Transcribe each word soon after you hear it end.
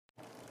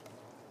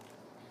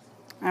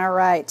All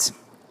right.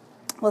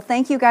 Well,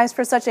 thank you guys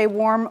for such a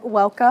warm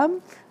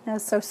welcome.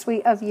 That's so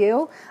sweet of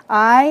you.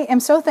 I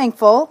am so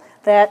thankful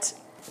that,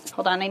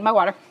 hold on, I need my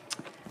water.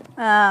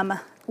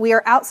 We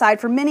are outside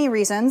for many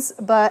reasons,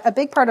 but a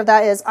big part of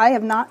that is I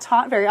have not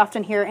taught very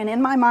often here, and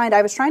in my mind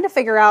I was trying to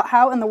figure out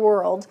how in the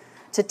world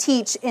to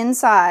teach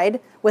inside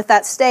with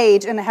that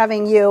stage and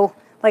having you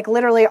like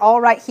literally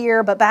all right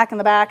here, but back in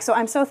the back. So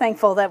I'm so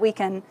thankful that we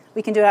can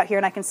do it out here,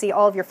 and I can see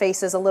all of your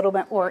faces a little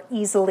bit more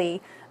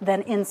easily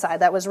than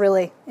inside. That was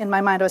really, in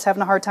my mind, I was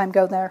having a hard time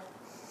going there.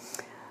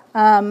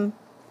 All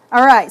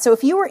right, so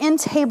if you were in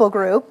table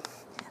group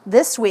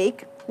this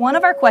week, one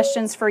of our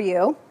questions for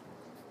you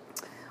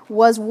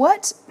was,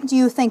 what do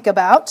you think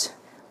about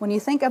when you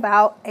think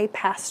about a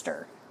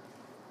pastor?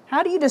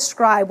 How do you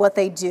describe what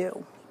they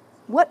do?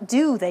 What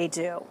do they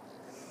do?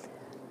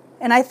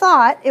 And I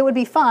thought it would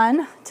be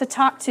fun to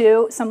talk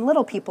to some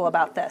little people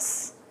about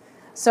this.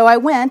 So I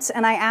went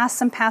and I asked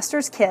some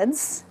pastors'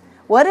 kids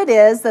what it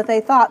is that they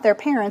thought their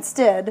parents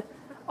did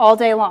all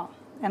day long.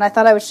 And I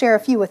thought I would share a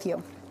few with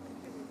you.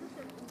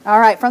 All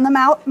right, from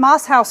the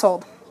Moss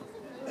household.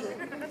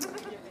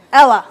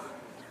 Ella.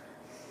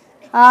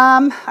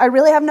 I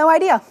really have no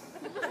idea.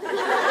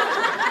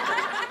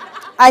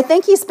 I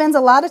think he spends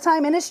a lot of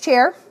time in his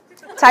chair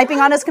typing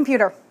on his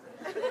computer.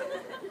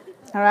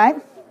 All right.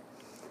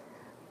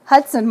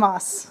 Hudson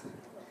Moss.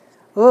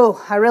 Ooh,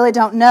 I really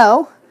don't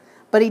know,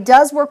 but he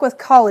does work with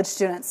college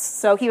students,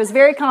 so he was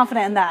very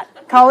confident in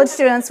that. College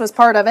students was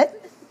part of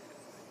it.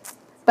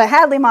 But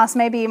Hadley Moss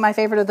may be my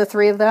favorite of the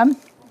three of them.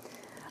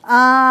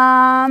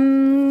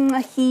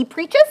 He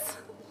preaches?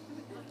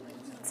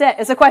 That's it.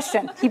 It's a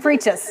question. He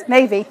preaches.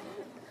 Maybe.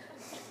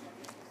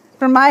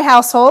 From my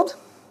household,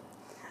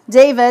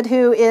 David,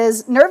 who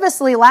is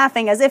nervously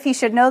laughing as if he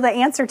should know the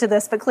answer to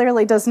this, but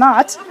clearly does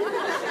not,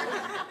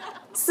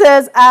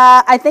 says,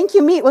 I think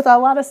you meet with a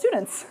lot of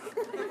students.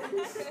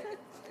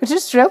 Which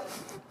is true.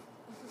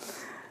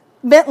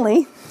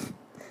 Bentley,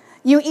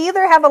 you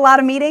either have a lot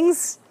of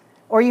meetings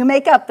or you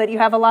make up that you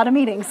have a lot of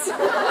meetings.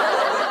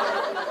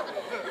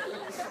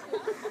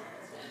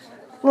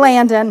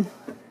 Landon,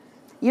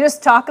 you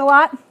just talk a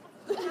lot.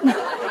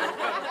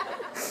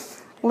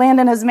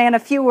 Landon is a man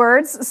of few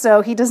words,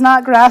 so he does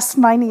not grasp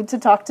my need to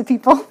talk to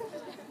people.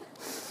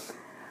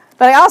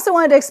 But I also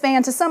wanted to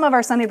expand to some of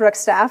our Sunnybrook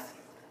staff.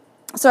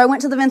 So I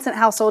went to the Vincent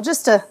household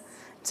just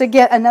to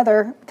get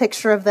another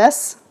picture of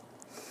this.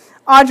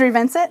 Audrey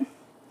Vincent,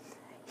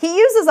 he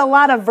uses a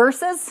lot of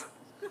verses.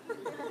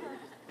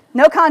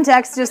 No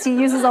context, just he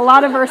uses a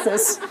lot of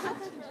verses.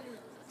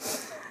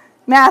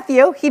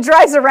 Matthew, he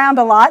drives around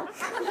a lot.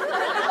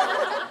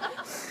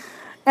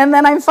 And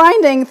then I'm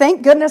finding,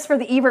 thank goodness for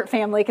the Ebert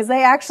family, because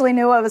they actually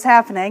knew what was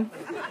happening.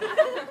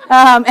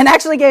 And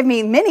actually gave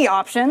me many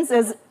options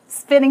as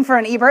fitting for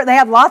an Ebert. They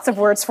had lots of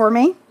words for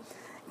me.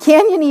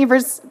 Canyon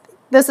Evers,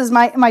 this is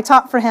my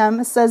top for him.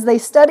 It says they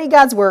study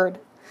God's word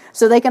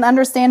so they can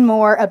understand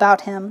more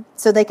about him,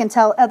 so they can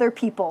tell other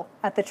people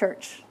at the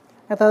church.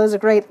 I thought it was a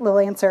great little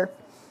answer.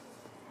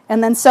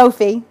 And then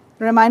Sophie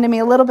reminded me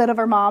a little bit of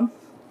her mom.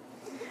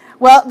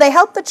 Well, they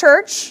help the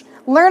church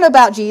learn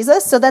about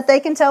Jesus so that they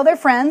can tell their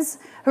friends,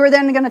 who are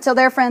then going to tell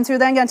their friends, who are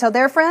then going to tell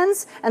their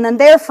friends, and then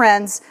their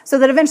friends, so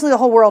that eventually the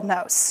whole world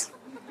knows.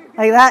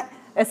 Like that,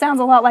 it sounds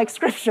a lot like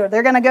Scripture.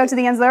 They're going to go to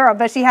the ends of the world,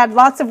 but she had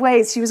lots of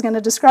ways she was going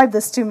to describe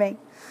this to me.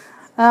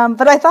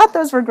 But I thought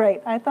those were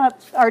great. I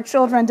thought our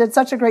children did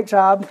such a great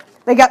job.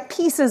 They got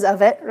pieces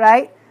of it,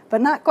 right?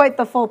 But not quite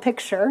the full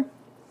picture.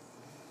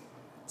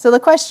 So the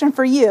question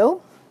for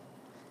you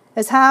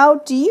is, how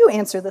do you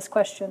answer this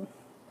question?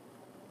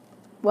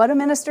 What do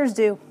ministers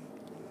do?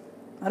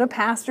 What do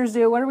pastors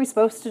do? What are we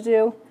supposed to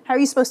do? How are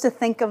you supposed to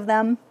think of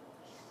them?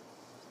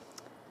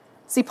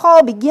 See,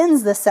 Paul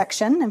begins this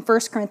section in 1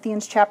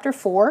 Corinthians chapter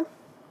 4,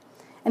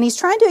 and he's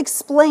trying to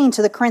explain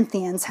to the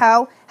Corinthians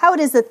how it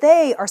is that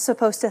they are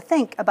supposed to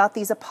think about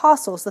these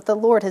apostles that the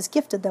Lord has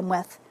gifted them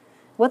with,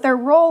 what their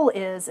role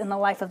is in the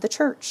life of the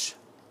church.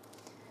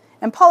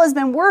 And Paul has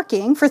been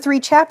working for 3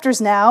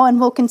 chapters now, and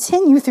will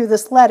continue through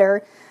this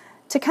letter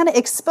to kind of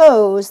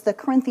expose the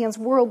Corinthians'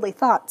 worldly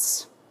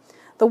thoughts,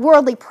 the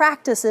worldly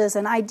practices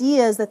and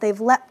ideas that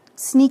they've let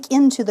sneak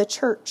into the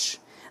church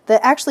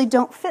that actually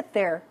don't fit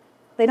there.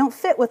 They don't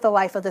fit with the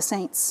life of the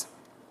saints.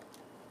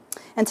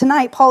 And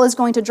tonight, Paul is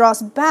going to draw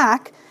us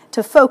back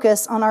to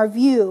focus on our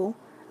view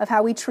of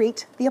how we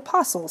treat the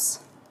apostles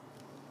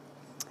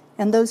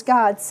and those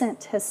God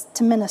sent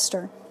to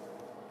minister.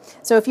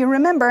 So if you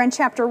remember in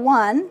chapter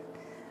 1,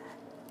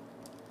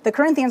 the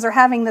Corinthians are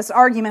having this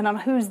argument on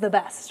who's the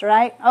best,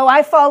 right? Oh,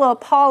 I follow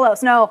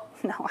Apollos. No,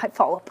 I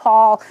follow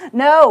Paul.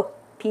 No,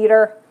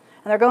 Peter.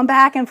 And they're going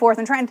back and forth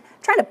and trying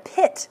to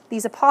pit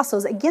these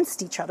apostles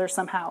against each other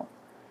somehow.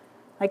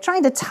 Like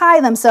trying to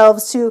tie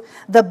themselves to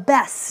the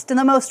best and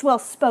the most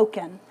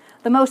well-spoken,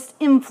 the most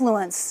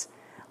influenced.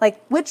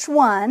 Like which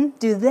one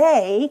do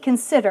they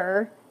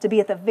consider to be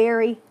at the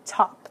very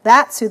top?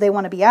 That's who they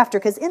want to be after,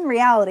 because in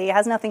reality, it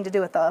has nothing to do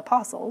with the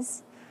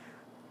apostles.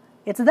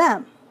 It's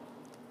them.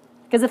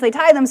 Because if they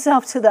tie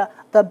themselves to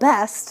the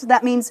best,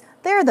 that means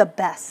they're the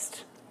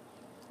best.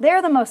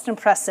 They're the most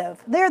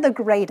impressive. They're the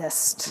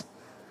greatest.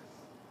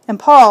 And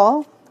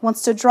Paul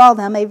wants to draw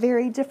them a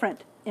very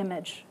different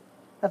image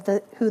of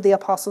who the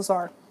apostles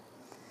are.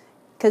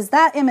 Because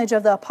that image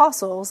of the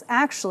apostles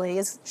actually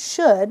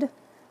should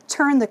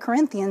turn the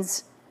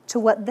Corinthians to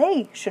what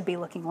they should be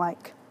looking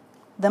like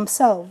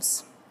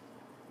themselves.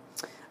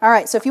 All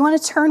right, so if you want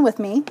to turn with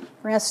me,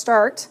 we're going to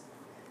start.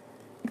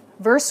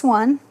 Verse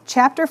 1,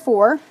 chapter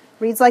 4,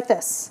 reads like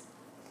this.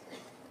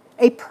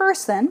 A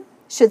person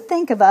should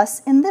think of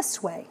us in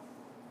this way,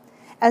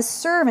 as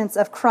servants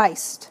of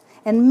Christ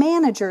and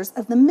managers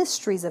of the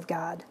mysteries of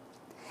God.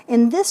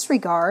 In this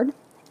regard,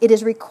 it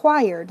is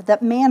required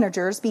that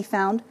managers be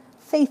found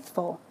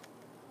faithful.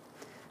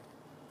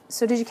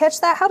 So did you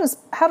catch that? How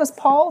does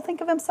Paul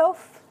think of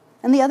himself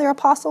and the other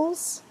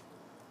apostles?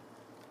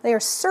 They are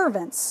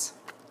servants.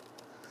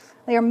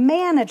 They are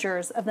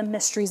managers of the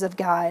mysteries of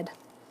God.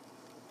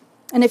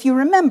 And if you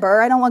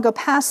remember, I don't want to go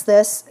past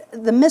this,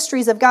 the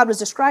mysteries of God was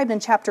described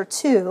in chapter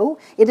 2.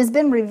 It has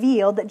been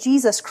revealed that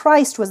Jesus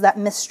Christ was that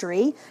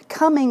mystery,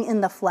 coming in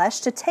the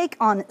flesh to take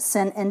on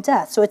sin and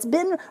death. So it's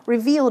been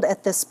revealed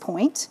at this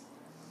point.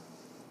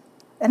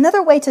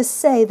 Another way to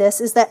say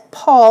this is that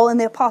Paul and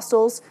the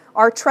apostles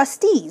are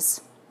trustees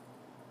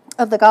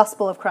of the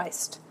gospel of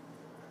Christ.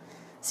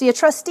 See, a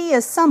trustee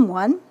is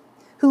someone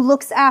who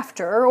looks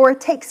after or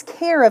takes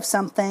care of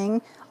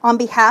something on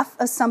behalf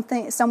of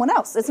someone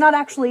else. It's not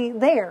actually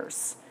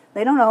theirs.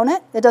 They don't own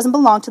it. It doesn't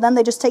belong to them.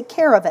 They just take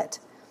care of it.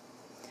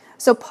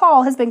 So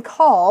Paul has been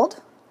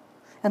called,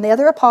 and the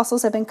other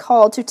apostles have been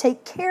called to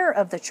take care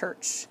of the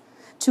church,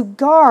 to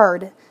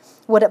guard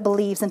what it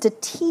believes and to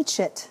teach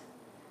it.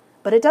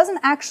 But it doesn't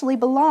actually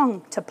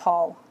belong to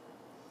Paul.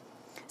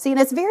 See, and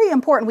it's very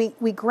important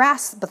we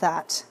grasp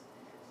that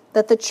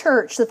the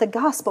church, that the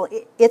gospel,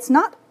 it's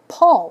not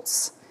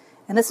Paul's.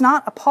 And it's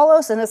not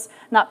Apollos, and it's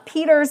not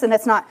Peter's, and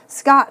it's not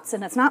Scott's,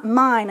 and it's not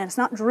mine, and it's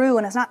not Drew,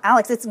 and it's not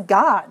Alex. It's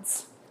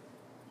God's.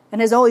 And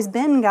has always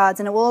been God's,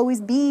 and it will always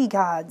be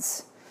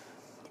God's.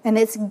 And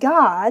it's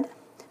God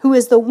who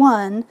is the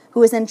one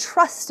who is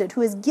entrusted,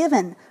 who has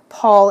given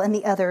Paul and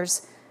the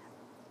others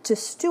to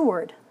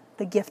steward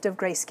the gift of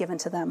grace given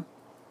to them.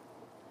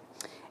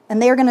 And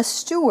they are going to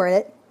steward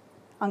it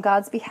on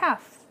God's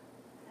behalf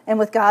and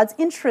with God's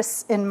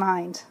interests in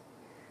mind.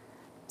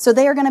 So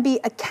they are going to be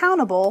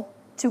accountable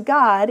to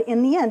God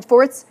in the end,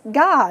 for it's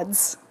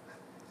God's.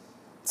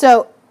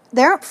 So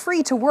they aren't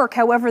free to work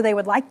however they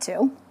would like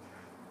to.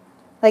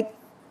 Like,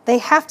 they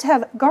have to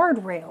have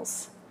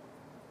guardrails.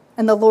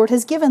 And the Lord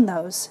has given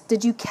those.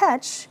 Did you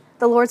catch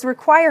the Lord's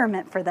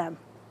requirement for them?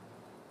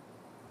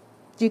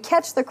 Did you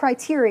catch the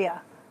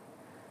criteria?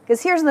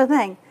 Because here's the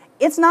thing.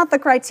 It's not the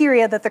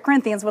criteria that the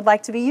Corinthians would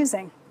like to be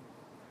using.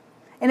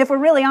 And if we're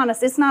really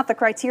honest, it's not the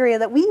criteria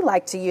that we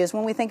like to use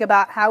when we think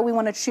about how we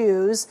want to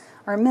choose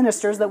our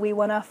ministers that we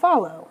want to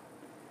follow.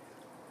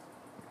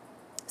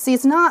 See,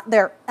 it's not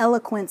their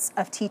eloquence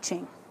of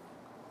teaching.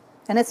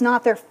 And it's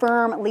not their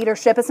firm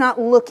leadership. It's not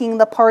looking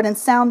the part and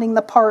sounding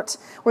the part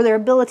or their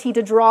ability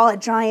to draw a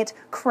giant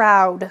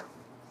crowd.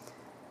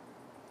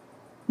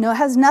 No, it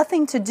has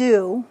nothing to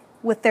do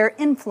with their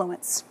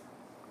influence.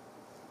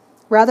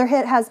 Rather,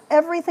 it has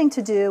everything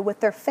to do with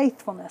their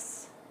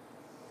faithfulness.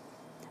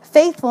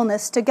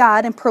 Faithfulness to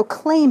God in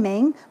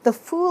proclaiming the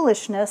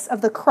foolishness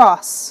of the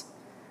cross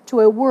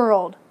to a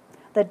world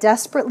that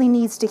desperately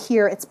needs to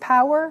hear its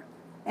power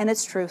and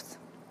its truth.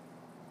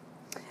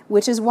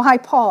 Which is why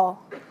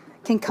Paul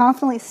can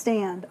confidently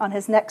stand on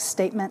his next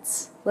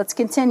statements. Let's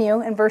continue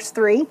in verse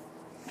 3.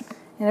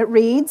 And it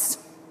reads,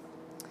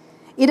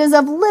 "It is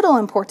of little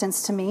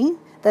importance to me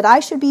that I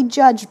should be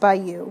judged by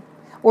you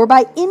or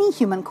by any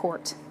human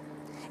court.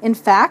 In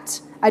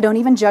fact, I don't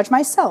even judge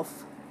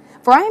myself.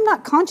 For I am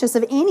not conscious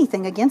of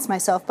anything against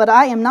myself, but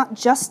I am not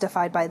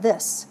justified by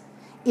this.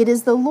 It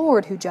is the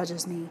Lord who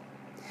judges me.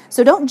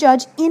 So don't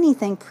judge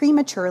anything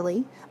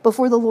prematurely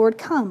before the Lord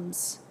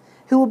comes,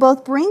 who will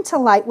both bring to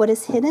light what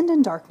is hidden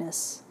in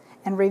darkness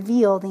and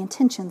reveal the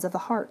intentions of the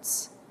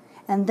hearts.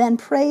 And then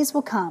praise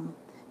will come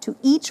to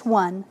each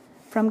one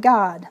from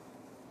God."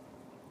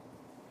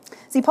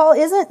 See, Paul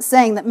isn't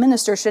saying that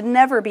ministers should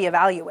never be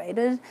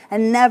evaluated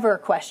and never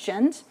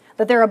questioned,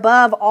 that they're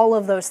above all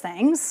of those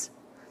things.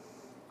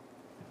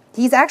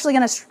 He's actually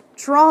going to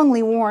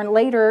strongly warn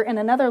later in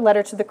another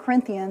letter to the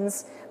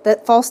Corinthians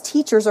that false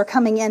teachers are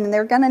coming in and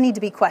they're going to need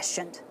to be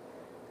questioned.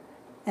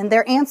 And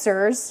their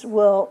answers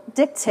will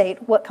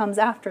dictate what comes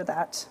after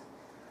that.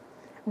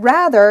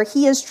 Rather,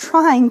 he is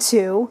trying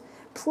to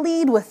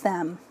plead with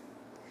them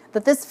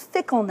that this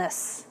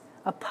fickleness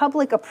of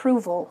public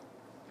approval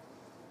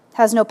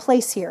has no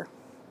place here.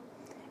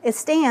 It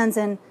stands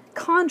in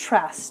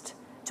contrast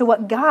to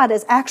what God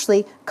is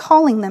actually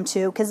calling them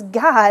to, because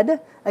God,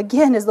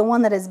 again, is the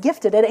one that has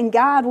gifted it, and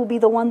God will be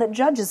the one that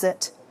judges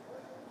it.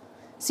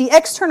 See,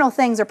 external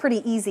things are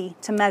pretty easy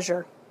to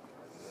measure,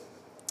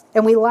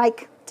 and we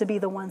like to be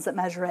the ones that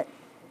measure it.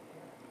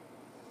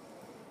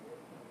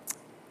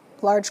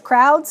 Large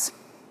crowds,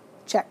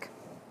 check.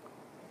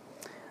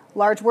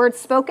 Large words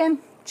spoken,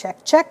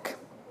 check, check.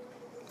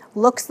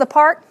 Looks the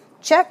part,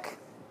 check.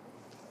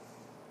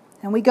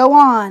 And we go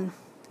on,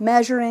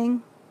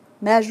 measuring,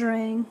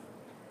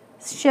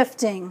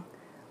 shifting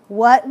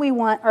what we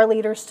want our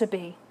leaders to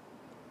be.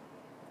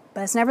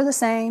 But it's never the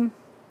same.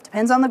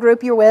 Depends on the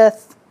group you're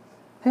with.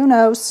 Who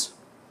knows?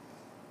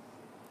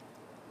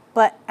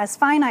 But as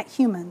finite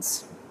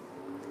humans,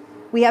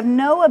 we have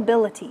no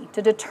ability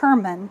to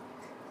determine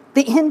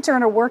the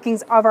internal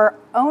workings of our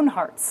own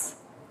hearts,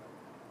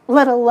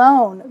 let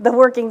alone the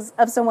workings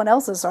of someone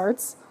else's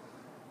hearts.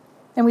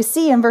 And we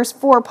see in verse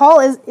 4, Paul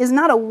is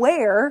not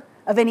aware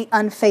of any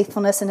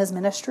unfaithfulness in his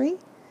ministry,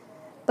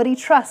 but he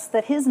trusts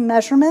that his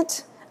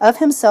measurement of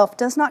himself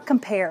does not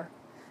compare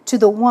to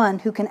the one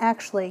who can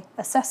actually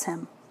assess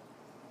him.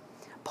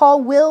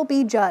 Paul will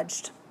be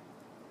judged.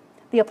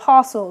 The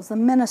apostles, the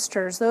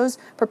ministers, those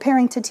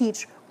preparing to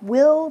teach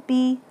will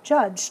be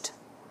judged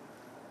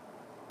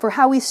for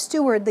how we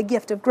steward the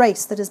gift of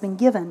grace that has been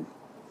given.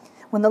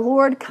 When the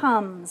Lord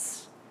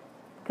comes,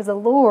 because the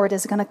Lord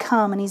is going to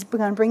come and he's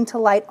going to bring to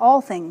light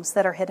all things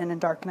that are hidden in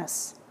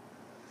darkness.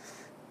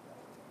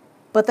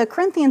 But the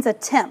Corinthians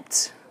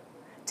attempt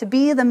to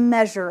be the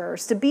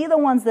measurers, to be the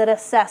ones that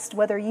assessed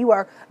whether you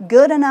are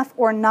good enough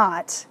or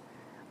not,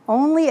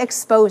 only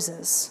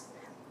exposes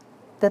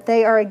that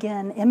they are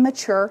again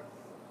immature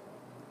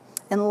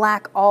and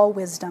lack all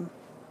wisdom.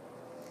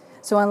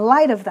 So in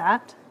light of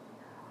that,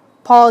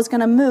 Paul is going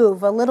to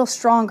move a little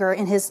stronger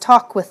in his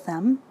talk with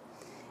them,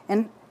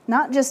 and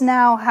not just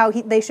now how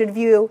they should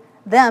view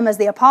them as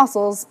the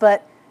apostles,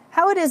 but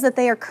how it is that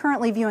they are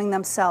currently viewing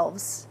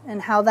themselves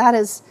and how that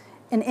is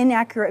an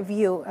inaccurate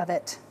view of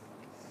it.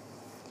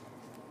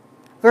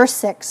 Verse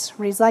 6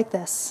 reads like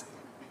this.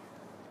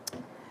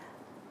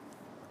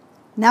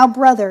 Now,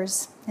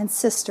 brothers and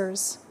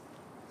sisters,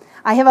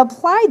 I have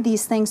applied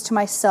these things to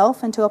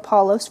myself and to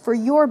Apollos for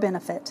your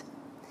benefit,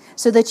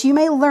 so that you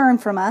may learn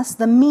from us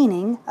the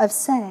meaning of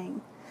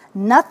saying,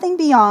 nothing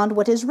beyond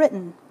what is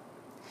written.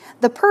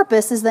 The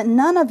purpose is that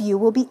none of you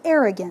will be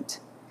arrogant,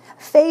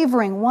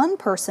 favoring one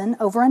person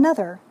over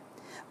another.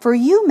 For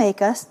who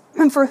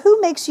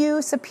makes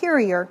you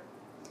superior?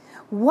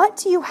 What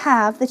do you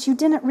have that you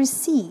didn't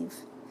receive?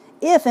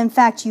 If, in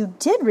fact, you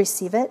did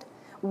receive it,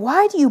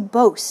 why do you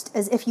boast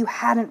as if you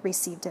hadn't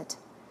received it?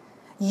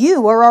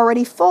 You are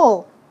already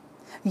full.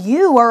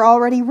 You are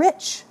already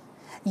rich.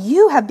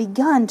 You have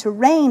begun to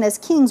reign as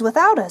kings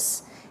without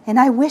us, and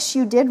I wish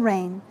you did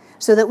reign,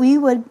 so that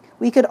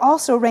we could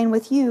also reign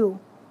with you.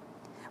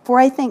 For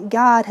I think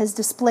God has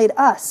displayed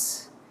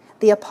us,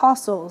 the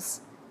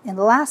apostles, in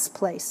last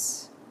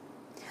place.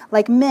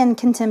 Like men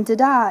condemned to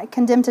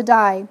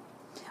die,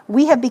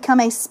 we have become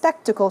a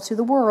spectacle to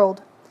the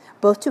world,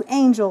 both to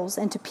angels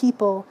and to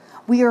people.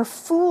 We are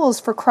fools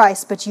for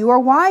Christ, but you are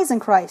wise in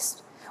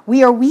Christ.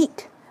 We are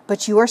weak,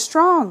 but you are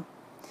strong.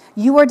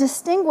 You are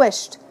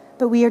distinguished,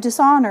 but we are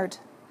dishonored.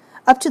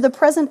 Up to the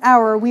present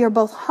hour, we are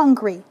both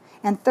hungry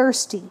and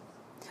thirsty.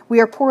 We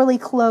are poorly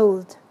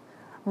clothed,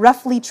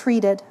 roughly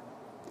treated,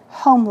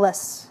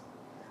 homeless.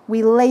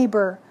 We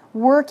labor,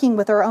 working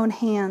with our own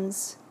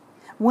hands.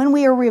 When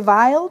we are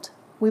reviled,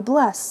 we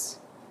bless.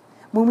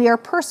 When we are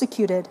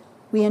persecuted,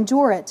 we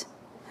endure it.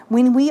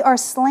 When we are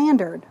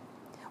slandered,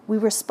 we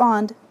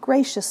respond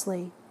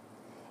graciously.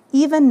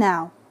 Even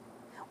now,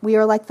 we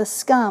are like the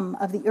scum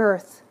of the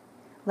earth,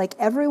 like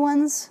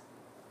everyone's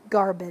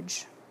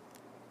garbage.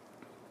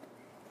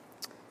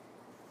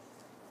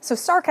 So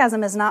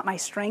sarcasm is not my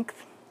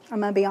strength. I'm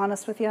going to be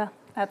honest with you.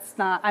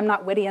 I'm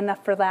not witty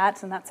enough for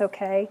that, and that's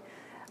okay.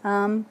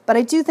 But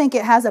I do think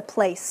it has a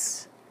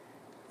place.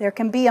 There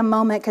can be a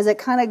moment because it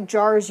kind of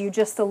jars you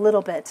just a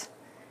little bit.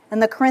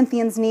 And the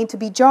Corinthians need to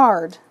be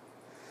jarred.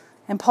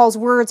 And Paul's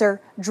words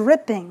are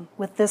dripping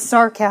with this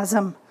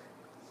sarcasm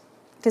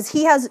because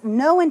he has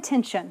no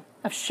intention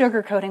of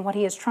sugarcoating what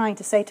he is trying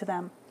to say to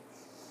them.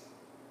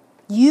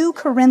 You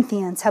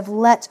Corinthians have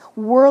let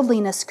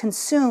worldliness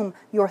consume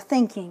your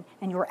thinking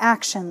and your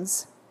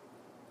actions.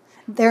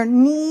 Their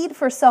need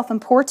for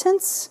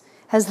self-importance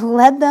has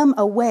led them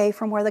away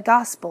from where the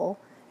gospel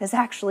is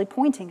actually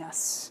pointing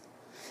us.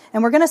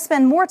 And we're going to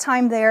spend more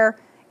time there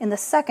in the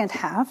second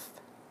half.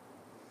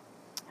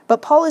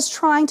 But Paul is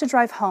trying to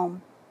drive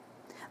home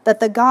that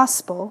the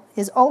gospel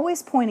is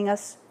always pointing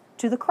us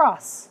to the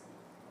cross,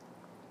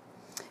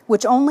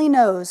 which only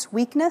knows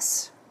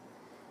weakness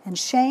and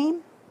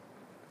shame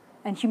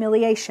and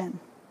humiliation.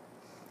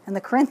 And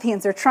the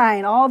Corinthians are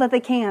trying all that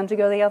they can to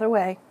go the other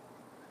way.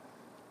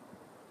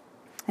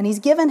 And he's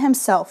given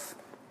himself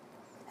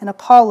and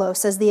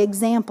Apollos as the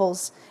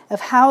examples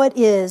of how it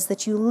is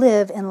that you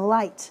live in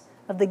light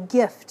of the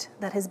gift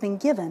that has been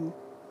given.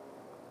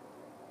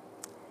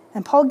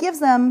 And Paul gives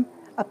them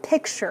a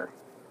picture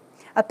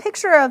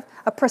of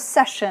a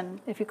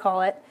procession, if you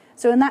call it.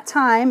 So in that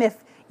time, if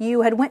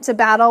you had went to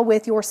battle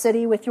with your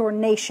city, with your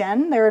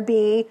nation, there would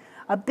be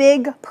a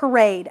big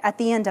parade at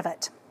the end of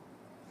it.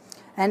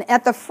 And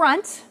at the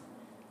front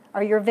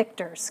are your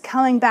victors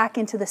coming back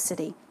into the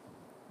city.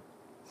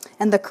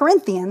 And the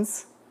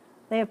Corinthians,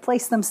 they have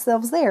placed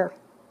themselves there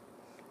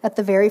at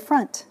the very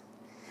front,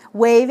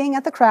 waving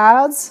at the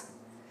crowds,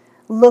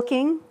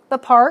 looking the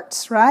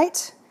parts,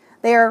 right?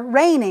 They are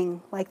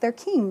reigning like they're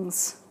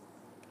kings.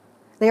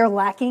 They are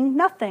lacking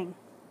nothing.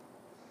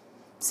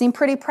 Seem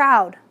pretty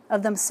proud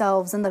of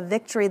themselves and the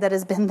victory that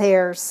has been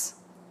theirs.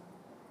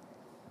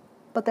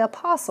 But the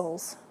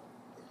apostles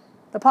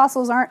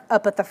aren't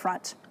up at the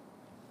front.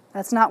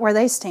 That's not where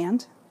they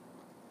stand.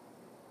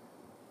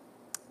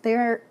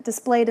 They're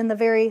displayed in the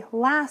very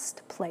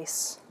last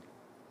place,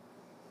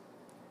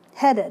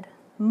 headed,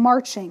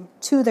 marching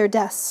to their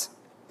deaths,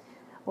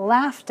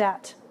 laughed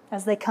at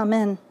as they come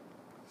in,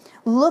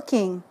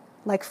 looking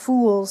like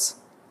fools,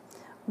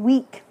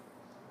 weak,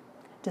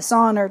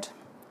 dishonored,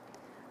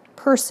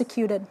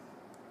 persecuted,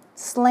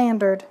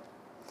 slandered,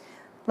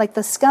 like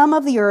the scum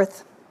of the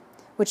earth,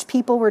 which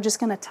people were just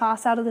going to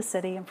toss out of the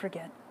city and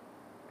forget.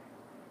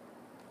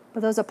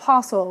 But those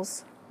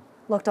apostles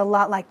looked a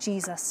lot like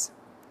Jesus,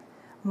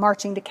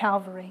 marching to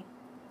Calvary,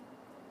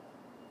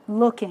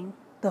 looking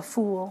the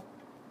fool,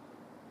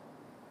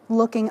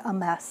 looking a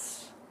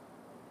mess,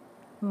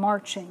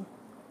 marching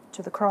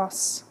to the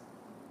cross.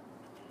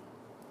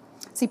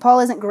 See,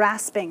 Paul isn't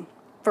grasping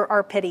for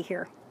our pity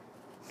here.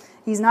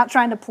 He's not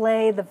trying to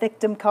play the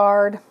victim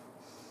card.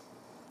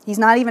 He's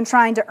not even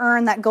trying to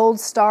earn that gold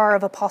star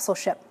of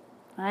apostleship,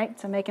 right,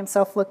 to make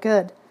himself look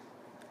good.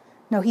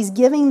 No, he's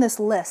giving this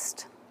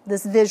list,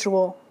 this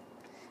visual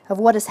of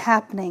what is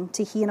happening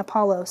to he and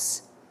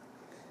Apollos.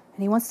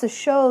 And he wants to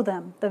show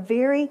them the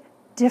very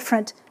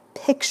different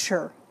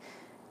picture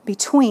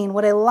between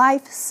what a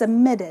life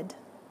submitted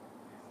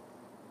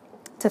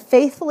to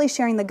faithfully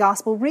sharing the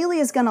gospel really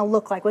is going to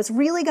look like, what's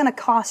really going to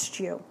cost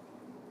you.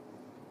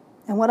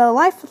 And what a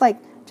life like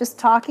just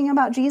talking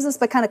about Jesus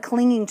but kind of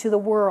clinging to the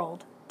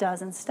world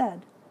does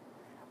instead.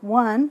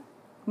 One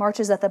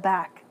marches at the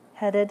back,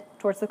 headed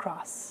towards the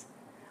cross.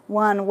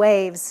 One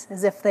waves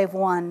as if they've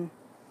won,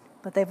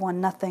 but they've won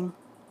nothing.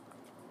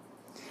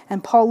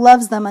 And Paul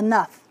loves them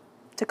enough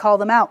to call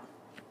them out.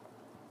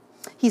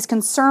 He's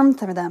concerned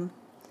for them.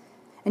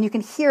 And you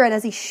can hear it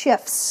as he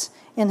shifts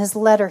in his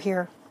letter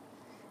here.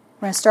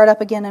 We're going to start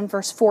up again in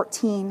verse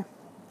 14.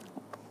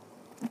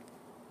 It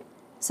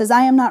says,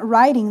 I am not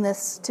writing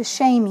this to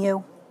shame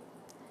you,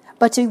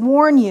 but to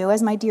warn you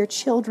as my dear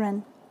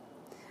children.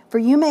 For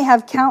you may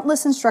have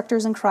countless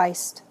instructors in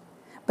Christ,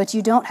 but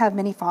you don't have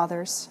many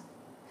fathers.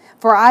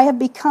 For I have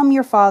become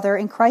your father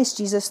in Christ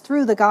Jesus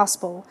through the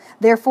gospel.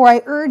 Therefore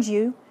I urge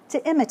you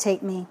to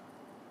imitate me.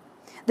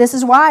 This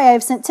is why I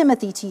have sent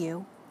Timothy to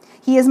you.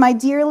 He is my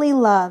dearly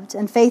loved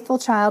and faithful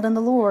child in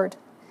the Lord.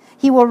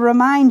 He will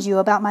remind you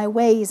about my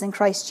ways in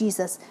Christ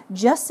Jesus,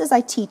 just as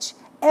I teach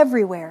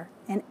everywhere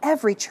in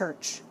every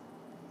church.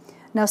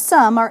 Now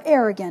some are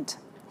arrogant,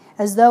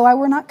 as though I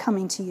were not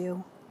coming to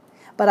you.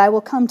 But I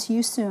will come to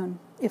you soon,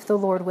 if the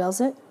Lord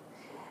wills it.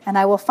 And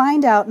I will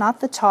find out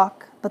not the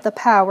talk, but the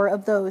power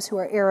of those who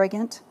are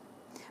arrogant.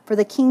 For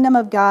the kingdom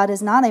of God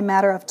is not a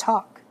matter of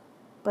talk,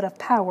 but of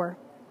power.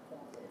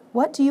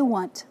 What do you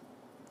want?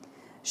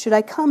 Should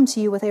I come to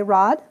you with a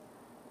rod,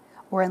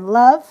 or in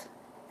love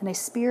and a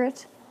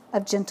spirit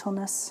of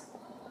gentleness?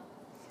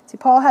 See,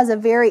 Paul has a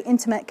very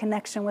intimate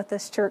connection with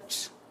this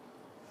church.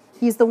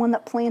 He's the one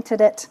that planted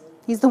it.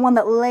 He's the one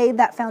that laid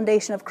that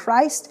foundation of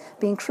Christ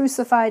being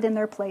crucified in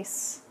their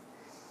place.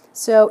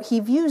 So he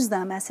views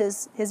them as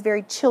his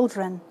very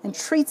children and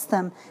treats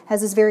them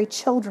as his very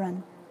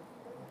children,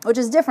 which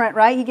is different,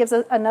 right? He gives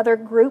another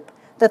group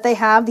that they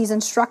have, these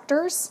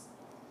instructors.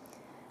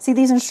 See,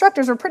 these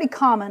instructors were pretty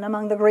common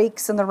among the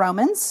Greeks and the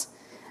Romans.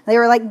 They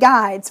were like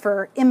guides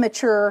for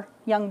immature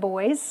young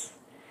boys.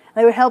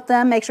 They would help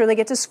them make sure they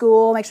get to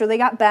school, make sure they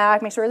got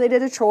back, make sure they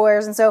did their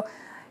chores. And so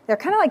they're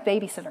kind of like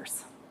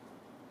babysitters.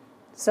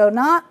 So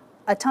not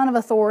a ton of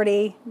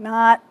authority,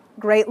 not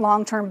great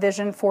long-term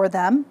vision for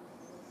them.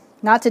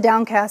 Not to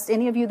downcast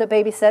any of you that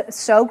babysit.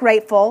 So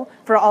grateful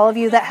for all of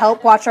you that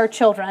help watch our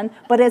children,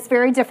 but it's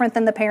very different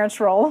than the parents'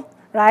 role,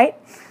 right?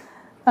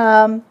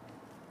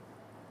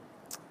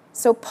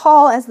 So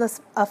Paul,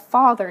 as a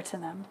father to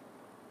them,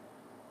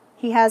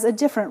 he has a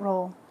different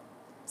role.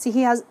 See,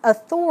 he has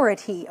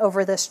authority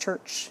over this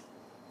church.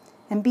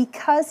 And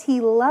because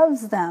he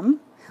loves them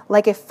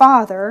like a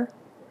father,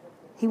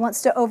 he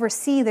wants to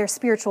oversee their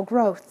spiritual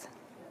growth.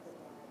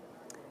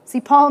 See,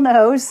 Paul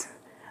knows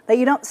that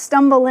you don't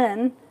stumble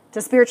in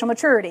to spiritual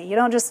maturity. You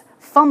don't just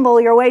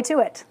fumble your way to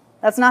it.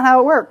 That's not how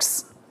it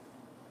works.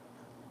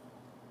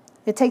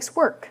 It takes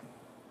work.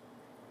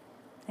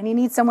 And you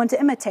need someone to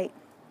imitate.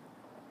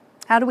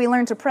 How do we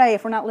learn to pray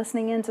if we're not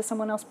listening in to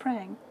someone else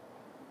praying?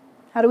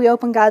 How do we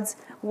open God's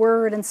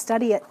word and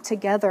study it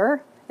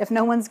together if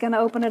no one's going to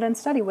open it and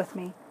study with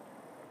me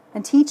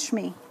and teach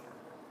me?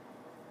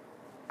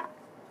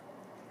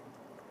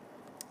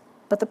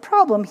 But the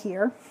problem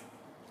here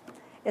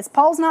is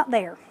Paul's not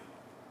there.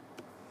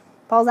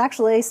 Paul's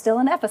actually still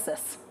in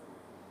Ephesus.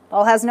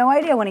 Paul has no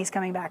idea when he's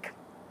coming back.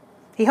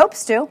 He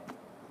hopes to.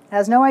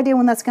 Has no idea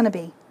when that's going to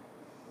be.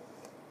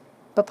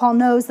 But Paul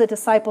knows that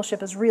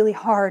discipleship is really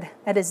hard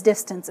at his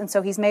distance, and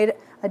so he's made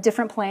a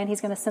different plan.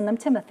 He's going to send them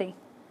Timothy.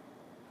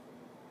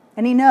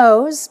 And he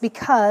knows,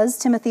 because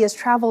Timothy has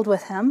traveled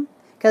with him,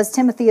 because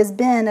Timothy has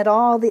been at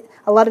a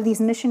lot of these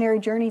missionary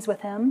journeys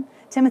with him,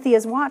 Timothy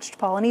has watched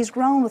Paul, and he's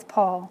grown with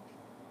Paul.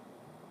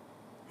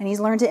 And he's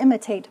learned to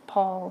imitate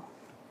Paul.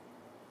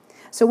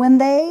 So when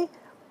they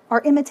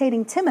are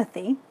imitating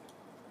Timothy,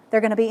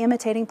 they're going to be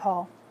imitating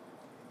Paul.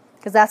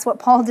 Because that's what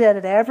Paul did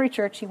at every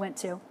church he went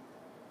to.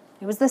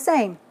 It was the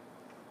same.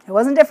 It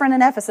wasn't different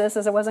in Ephesus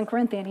as it was in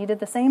Corinthian. He did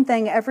the same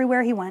thing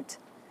everywhere he went.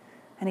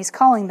 And he's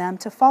calling them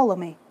to follow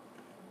me.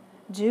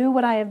 Do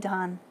what I have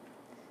done.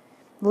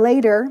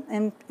 Later,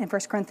 in 1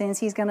 Corinthians,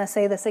 he's going to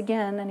say this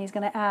again, and he's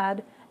going to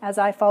add, as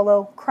I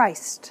follow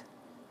Christ.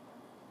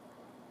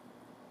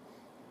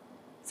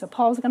 So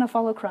Paul's going to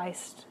follow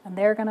Christ, and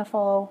they're going to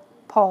follow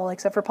Paul,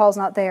 except for Paul's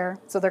not there,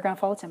 so they're going to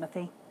follow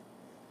Timothy.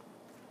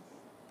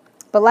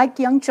 But like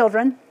young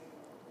children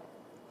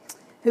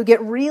who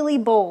get really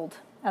bold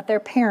at their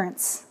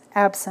parents'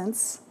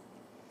 absence,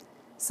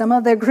 some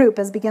of their group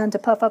has begun to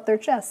puff up their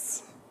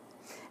chests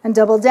and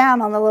double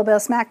down on the little bit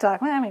of smack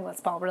talk. Well, I mean, what's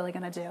Paul really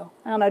going to do?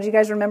 I don't know. Do you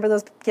guys remember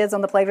those kids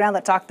on the playground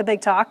that talked the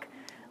big talk?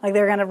 Like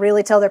they were going to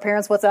really tell their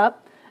parents what's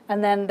up,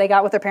 and then they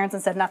got with their parents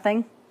and said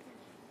nothing?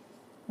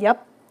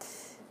 Yep.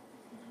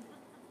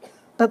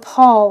 But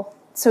Paul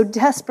so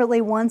desperately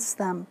wants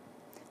them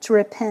to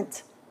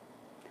repent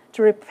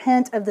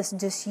of this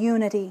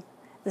disunity,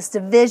 this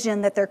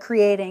division that they're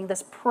creating,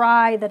 this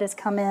pride that has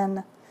come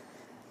in.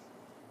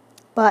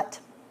 But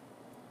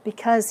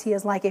because he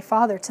is like a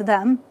father to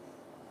them,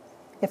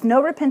 if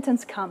no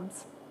repentance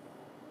comes,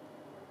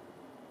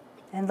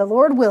 and the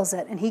Lord wills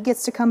it, and he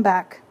gets to come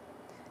back,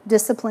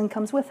 discipline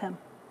comes with him.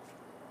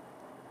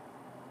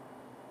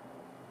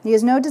 He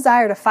has no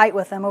desire to fight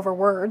with them over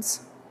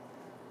words.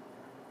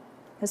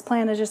 His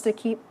plan is just to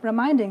keep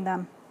reminding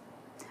them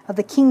of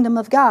the kingdom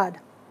of God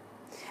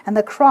and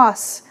the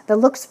cross that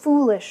looks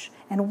foolish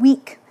and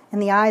weak in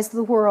the eyes of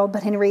the world,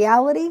 but in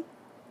reality,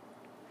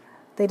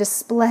 they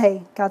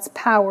display God's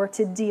power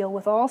to deal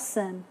with all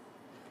sin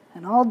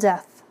and all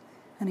death,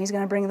 and he's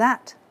going to bring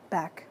that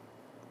back.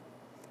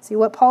 See,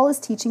 what Paul is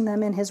teaching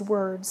them in his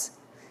words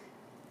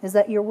is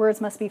that your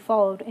words must be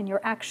followed in your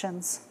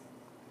actions.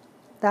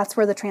 That's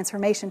where the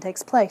transformation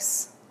takes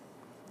place.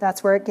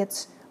 That's where it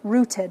gets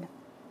rooted.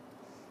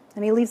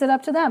 And he leaves it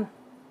up to them.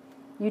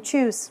 You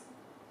choose.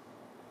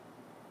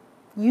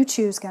 You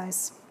choose,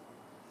 guys.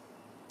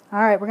 All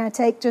right, we're going to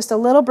take just a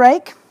little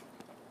break.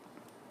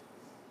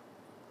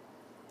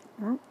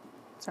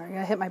 Sorry, I got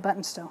to hit my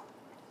button still.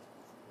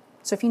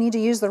 So if you need to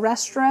use the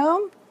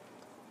restroom,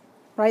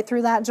 right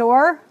through that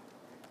door,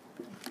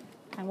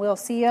 and we'll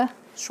see you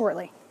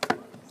shortly.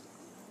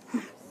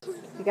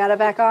 You got it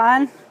back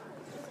on?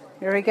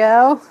 Here we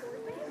go.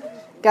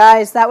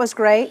 Guys, that was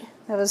great.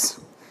 That was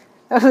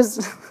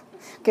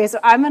okay, so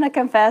I'm going to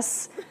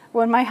confess,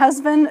 when my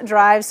husband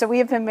drives, so we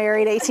have been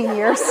married 18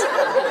 years,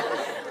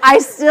 I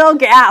still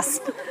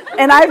gasp.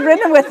 And I've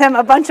ridden with him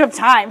a bunch of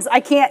times.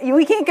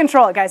 We can't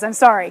control it, guys. I'm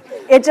sorry.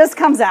 It just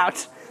comes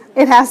out.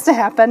 It has to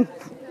happen.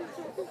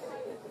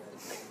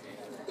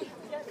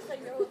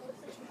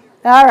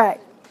 All right.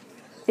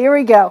 Here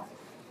we go.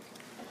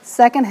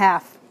 Second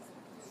half.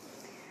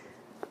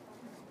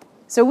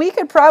 So we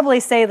could probably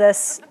say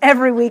this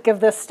every week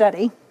of this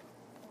study.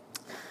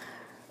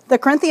 The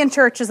Corinthian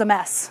church is a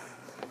mess.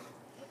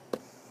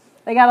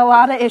 They got a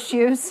lot of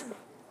issues.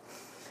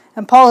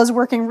 And Paul is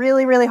working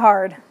really, really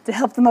hard to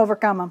help them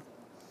overcome them.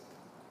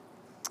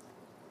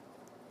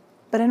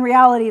 But in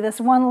reality, this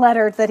one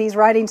letter that he's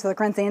writing to the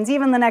Corinthians,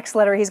 even the next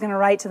letter he's going to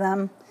write to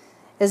them,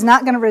 is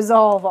not going to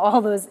resolve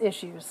all those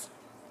issues.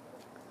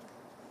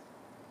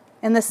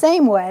 In the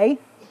same way,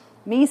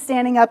 me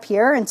standing up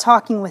here and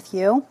talking with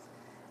you,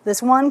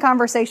 this one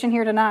conversation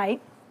here tonight,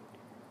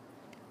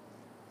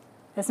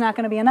 it's not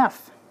going to be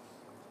enough.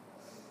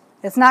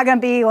 It's not going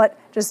to be what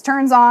just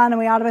turns on and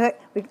we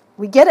automatically,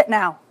 we get it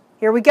now.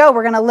 Here we go.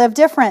 We're going to live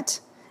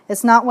different.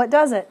 It's not what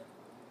does it.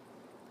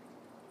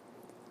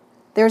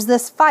 There's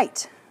this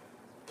fight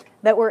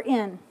that we're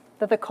in,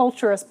 that the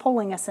culture is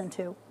pulling us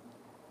into.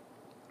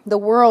 The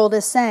world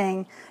is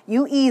saying,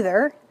 you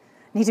either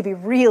need to be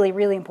really,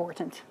 really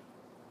important.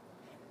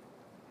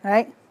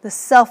 Right? The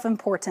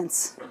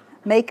self-importance.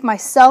 Make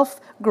myself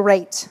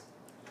great.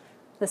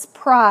 This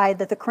pride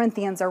that the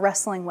Corinthians are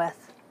wrestling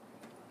with.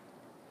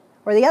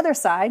 Or the other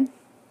side,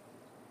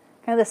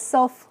 kind of this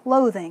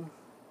self-loathing.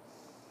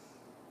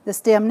 This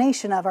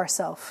damnation of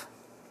ourself.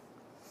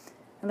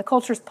 And the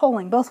culture's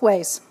pulling both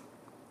ways.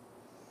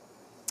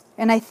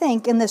 And I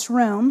think in this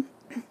room,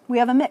 we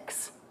have a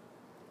mix.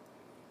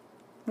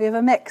 We have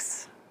a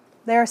mix.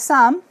 There are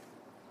some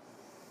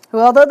who,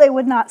 although they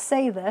would not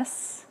say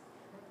this,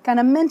 kind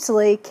of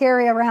mentally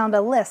carry around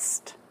a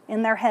list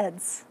in their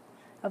heads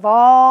of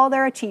all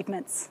their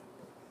achievements,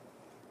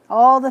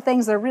 all the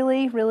things they're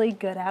really, really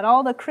good at,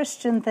 all the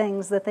Christian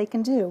things that they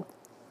can do.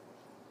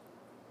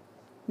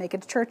 Make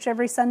it to church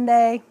every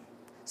Sunday,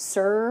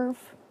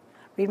 serve,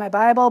 read my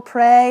Bible,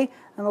 pray,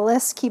 and the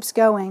list keeps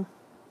going.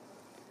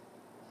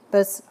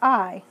 But it's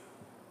I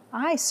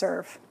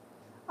serve,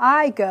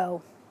 I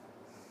go,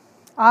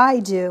 I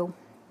do.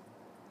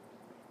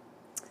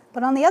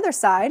 But on the other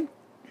side,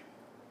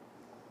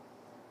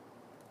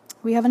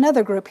 we have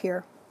another group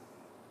here.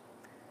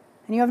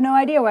 And you have no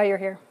idea why you're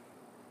here.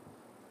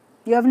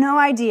 You have no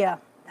idea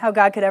how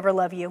God could ever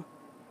love you.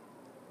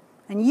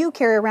 And you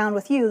carry around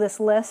with you this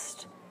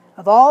list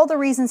of all the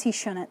reasons He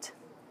shouldn't.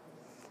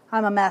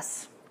 I'm a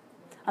mess.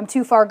 I'm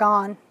too far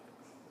gone.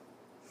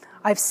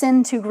 I've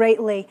sinned too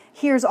greatly.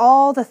 Here's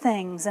all the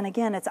things. And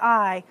again, it's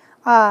I.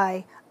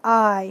 And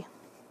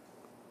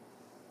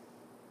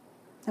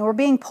we're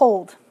being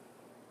pulled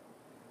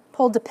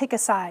to pick a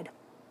side.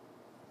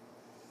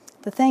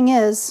 The thing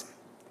is,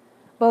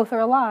 both are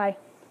a lie.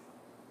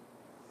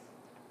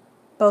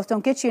 Both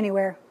don't get you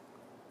anywhere.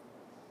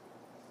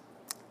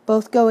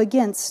 Both go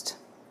against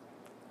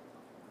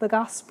the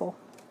gospel.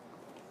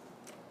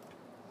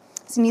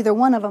 So neither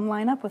one of them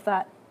line up with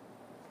that.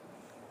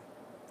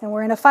 And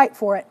we're in a fight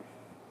for it.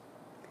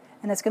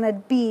 And it's going to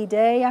be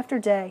day after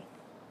day,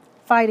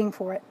 fighting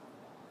for it.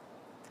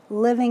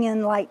 Living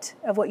in light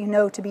of what you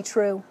know to be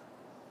true.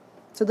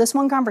 So this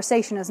one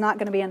conversation is not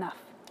going to be enough.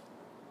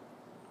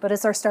 But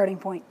it's our starting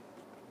point.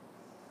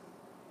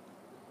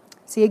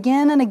 See,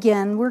 again and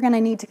again, we're going to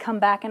need to come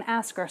back and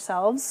ask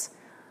ourselves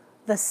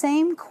the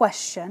same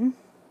question,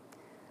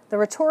 the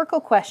rhetorical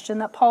question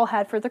that Paul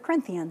had for the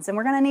Corinthians. And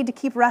we're going to need to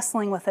keep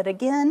wrestling with it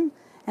again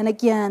and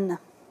again.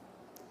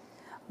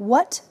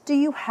 What do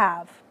you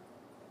have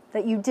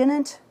that you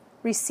didn't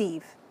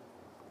receive?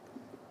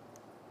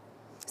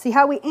 See,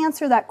 how we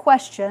answer that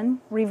question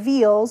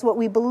reveals what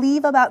we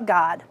believe about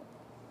God.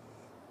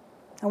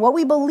 And what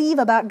we believe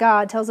about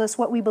God tells us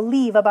what we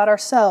believe about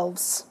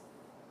ourselves.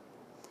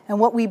 And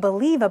what we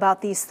believe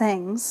about these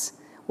things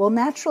will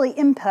naturally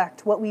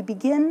impact what we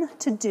begin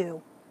to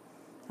do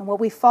and what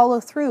we follow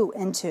through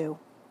into.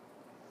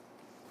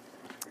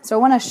 So I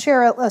want to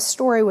share a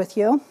story with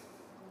you.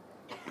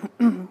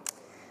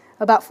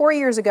 About 4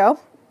 years ago,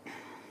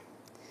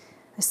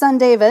 my son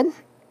David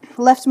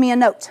left me a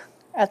note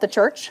at the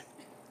church.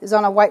 It was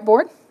on a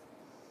whiteboard.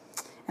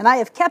 And I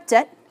have kept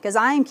it because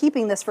I am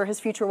keeping this for his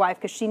future wife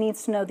because she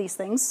needs to know these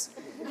things.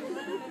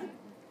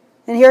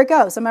 And here it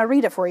goes. I'm going to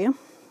read it for you.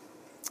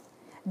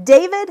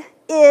 David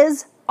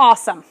is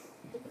awesome.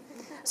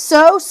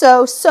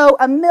 So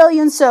a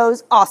million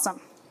so's awesome.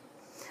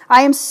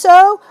 I am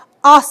so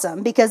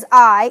awesome because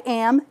I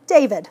am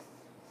David.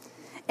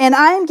 And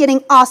I am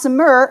getting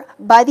awesomer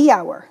by the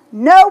hour.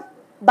 No,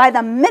 by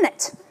the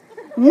minute.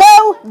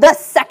 No, the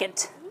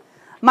second.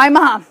 My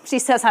mom, she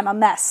says I'm a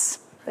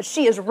mess. But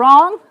she is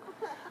wrong.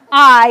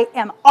 I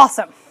am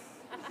awesome.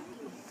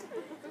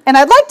 And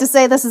I'd like to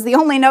say this is the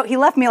only note he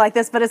left me like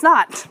this, but it's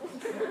not.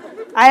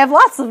 I have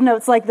lots of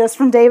notes like this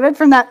from David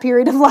from that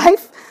period of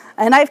life,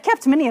 and I've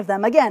kept many of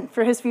them, again,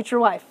 for his future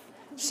wife.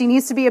 She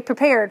needs to be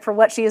prepared for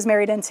what she is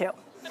married into.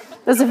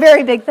 That's a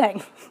very big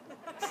thing,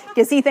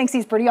 because he thinks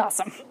he's pretty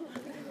awesome.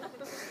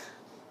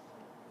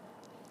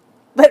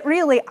 But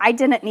really, I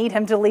didn't need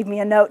him to leave me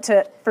a note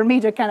for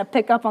me to kind of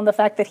pick up on the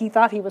fact that he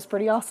thought he was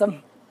pretty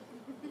awesome.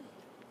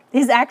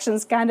 His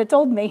actions kind of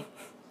told me.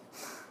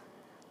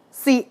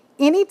 See,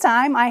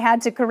 anytime I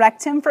had to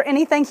correct him for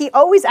anything, he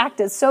always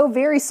acted so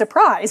very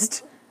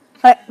surprised.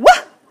 Like,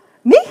 what?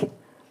 Me?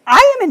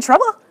 I am in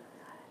trouble?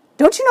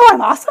 Don't you know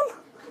I'm awesome?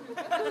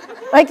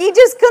 Like, he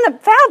just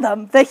couldn't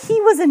fathom that he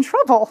was in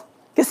trouble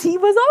because he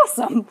was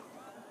awesome.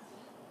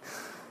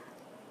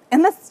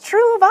 And that's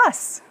true of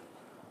us.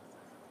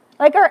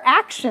 Like, our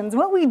actions,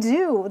 what we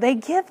do, they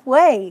give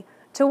way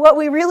to what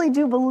we really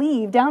do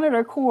believe down at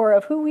our core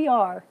of who we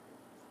are,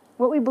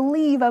 what we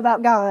believe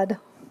about God.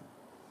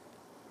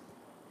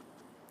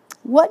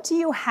 What do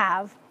you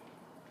have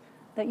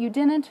that you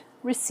didn't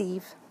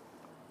receive?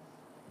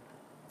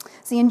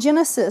 See, in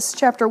Genesis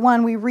chapter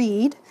 1, we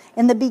read,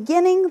 "In the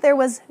beginning there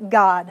was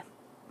God.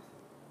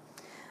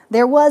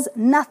 There was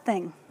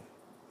nothing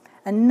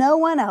and no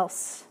one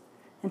else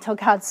until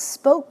God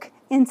spoke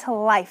into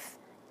life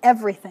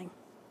everything."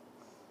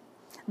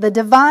 The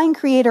divine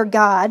creator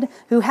God,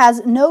 who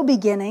has no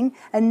beginning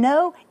and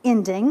no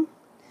ending,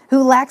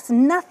 who lacks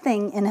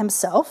nothing in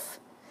himself,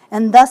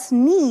 and thus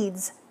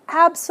needs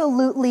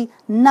absolutely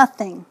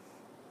nothing,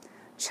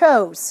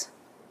 chose.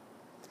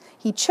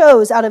 He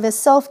chose out of his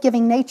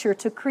self-giving nature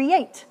to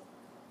create.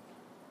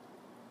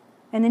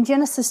 And in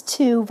Genesis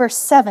 2, verse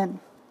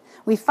 7,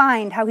 we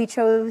find how he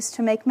chose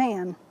to make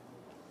man.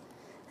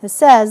 It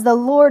says, "The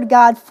Lord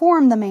God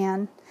formed the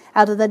man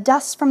out of the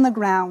dust from the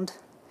ground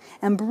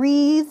and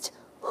breathed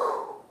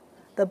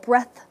the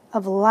breath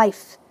of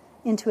life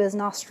into his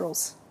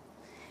nostrils.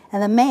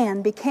 And the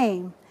man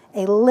became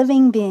a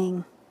living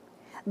being."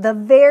 The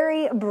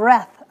very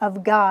breath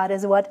of God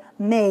is what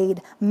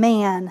made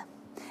man.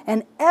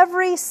 And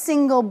every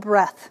single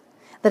breath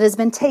that has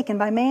been taken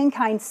by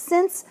mankind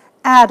since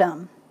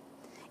Adam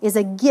is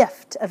a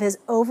gift of his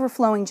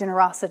overflowing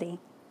generosity.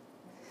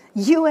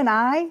 You and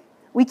I,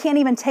 we can't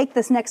even take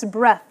this next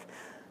breath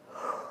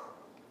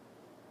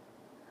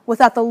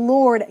without the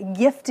Lord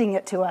gifting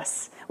it to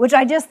us, which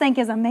I just think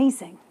is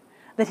amazing,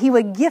 that he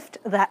would gift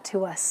that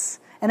to us.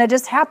 And it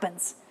just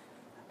happens.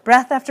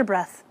 Breath after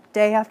breath,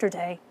 day after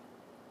day.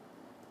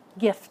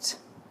 Gift.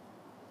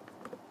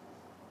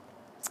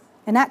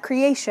 And at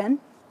creation,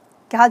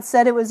 God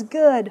said it was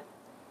good,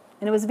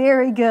 and it was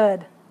very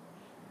good.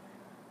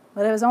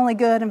 but it was only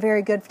good and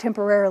very good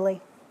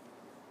temporarily.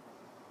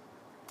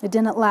 It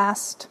didn't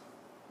last.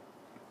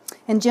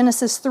 In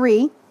Genesis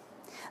 3,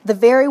 the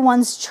very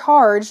ones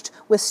charged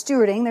with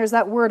stewarding, there's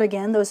that word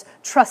again, those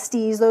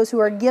trustees, those who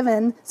are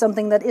given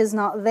something that is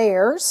not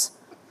theirs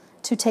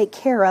to take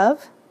care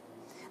of,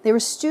 they were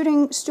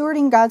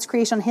stewarding God's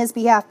creation on his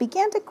behalf,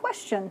 began to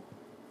question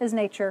his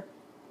nature.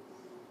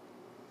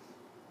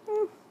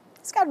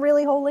 Is God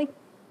really holy?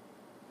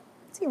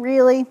 Is he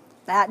really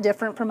that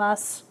different from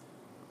us?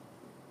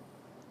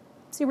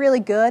 Is he really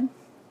good?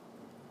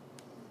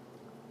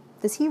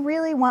 Does he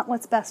really want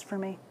what's best for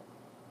me?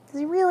 Does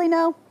he really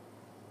know?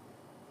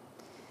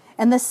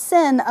 And the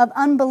sin of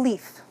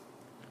unbelief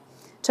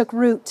took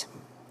root,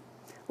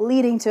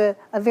 leading to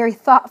a very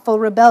thoughtful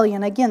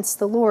rebellion against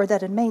the Lord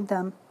that had made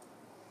them.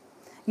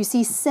 You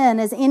see, sin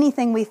is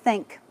anything we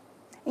think,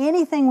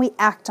 anything we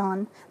act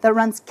on that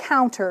runs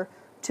counter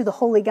to the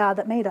holy God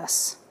that made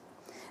us.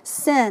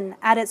 Sin,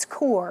 at its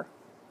core,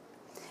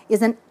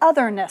 is an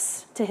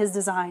otherness to his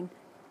design,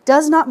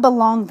 does not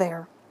belong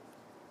there.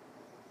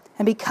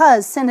 And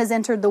because sin has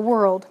entered the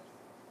world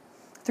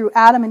through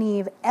Adam and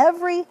Eve,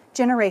 every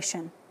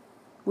generation,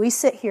 we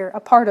sit here, a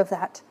part of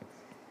that,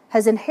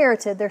 has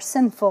inherited their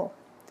sinful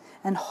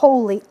and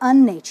holy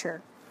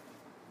unnature,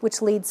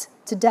 which leads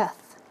to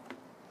death.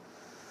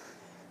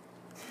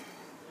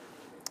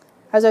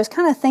 As I was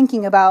kind of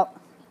thinking about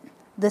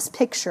this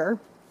picture,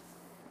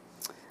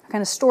 a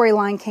kind of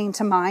storyline came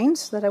to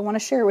mind that I want to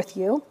share with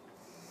you.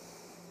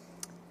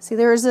 See,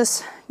 there is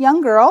this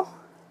young girl,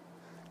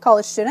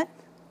 college student.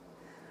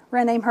 We're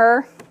going to name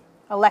her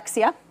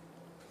Alexia.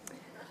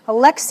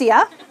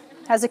 Alexia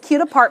has a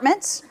cute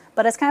apartment,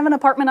 but it's kind of an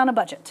apartment on a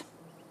budget,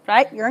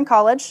 right? You're in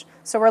college,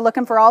 so we're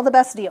looking for all the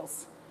best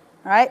deals,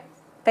 all right?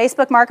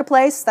 Facebook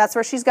Marketplace, that's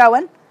where she's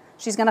going.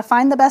 She's going to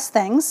find the best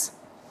things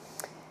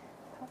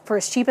for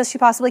as cheap as she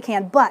possibly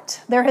can.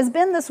 But there has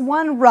been this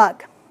one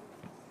rug.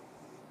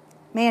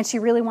 Man, she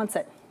really wants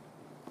it.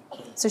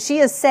 So she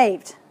is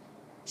saved.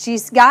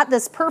 She's got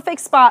this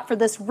perfect spot for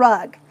this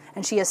rug,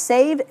 and she is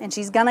saved, and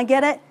she's going to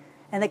get it,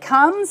 and it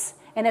comes,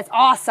 and it's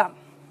awesome.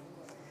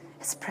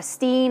 It's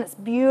pristine, it's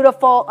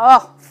beautiful,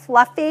 oh,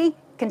 fluffy,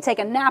 can take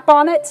a nap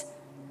on it,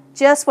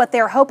 just what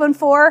they're hoping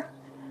for.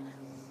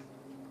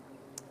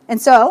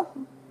 And so,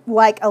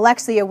 like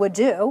Alexia would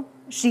do,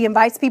 she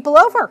invites people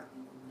over,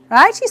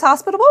 right? She's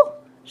hospitable.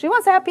 She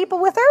wants to have people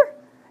with her,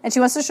 and she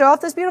wants to show off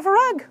this beautiful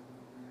rug.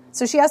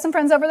 So she has some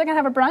friends over, they're going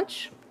to have a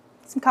brunch,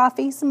 some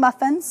coffee, some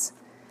muffins.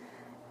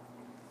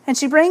 And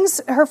she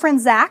brings her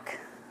friend Zach.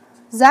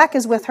 Zach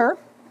is with her.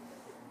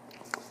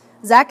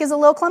 Zach is a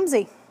little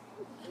clumsy.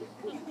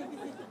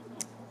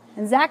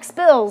 And Zach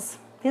spills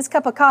his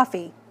cup of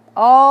coffee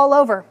all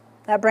over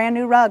that brand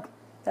new rug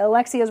that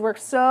Alexia has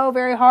worked so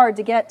very hard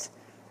to get.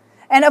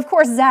 And of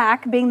course,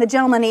 Zach, being the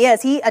gentleman he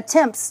is, he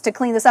attempts to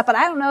clean this up. But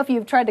I don't know if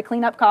you've tried to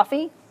clean up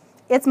coffee.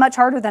 It's much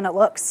harder than it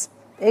looks.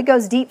 It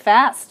goes deep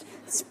fast.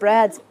 It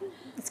spreads.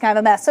 It's kind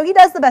of a mess. So he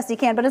does the best he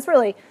can, but it's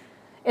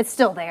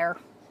still there.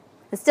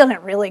 It still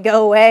didn't really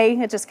go away.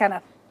 It just kind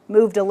of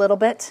moved a little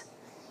bit.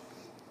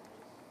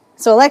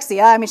 So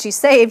Alexia, she's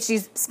saved.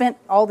 She's spent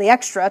all the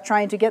extra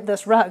trying to get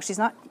this rug. She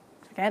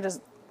can't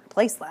just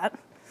replace that.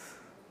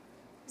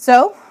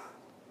 So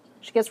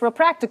she gets real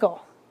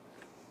practical.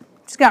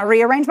 She's going to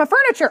rearrange my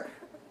furniture,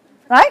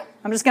 right?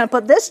 I'm just going to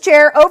put this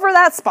chair over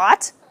that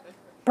spot.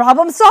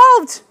 Problem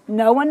solved.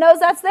 No one knows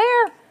that's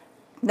there.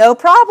 No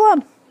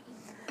problem.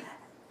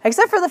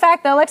 Except for the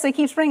fact that Alexia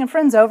keeps bringing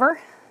friends over.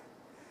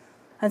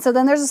 And so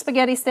then there's a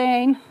spaghetti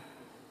stain,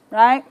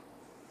 right?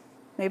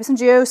 Maybe some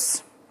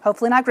juice.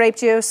 Hopefully not grape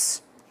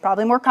juice,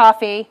 probably more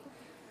coffee.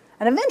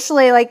 And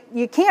eventually,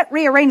 you can't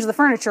rearrange the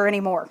furniture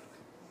anymore,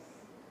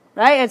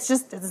 right?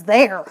 It's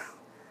there.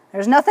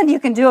 There's nothing you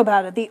can do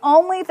about it. The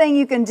only thing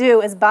you can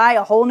do is buy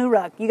a whole new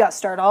rug. You got to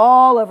start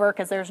all over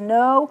because there's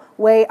no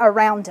way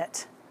around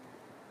it.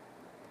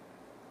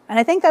 And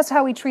I think that's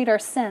how we treat our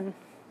sin.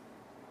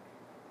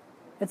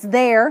 It's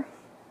there,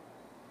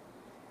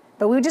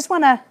 but we just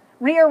want to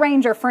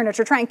rearrange our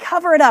furniture, try and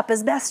cover it up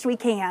as best we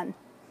can.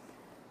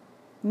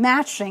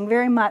 Matching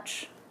very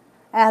much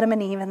Adam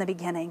and Eve in the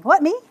beginning.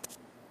 What, me?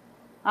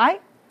 I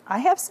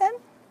have sin?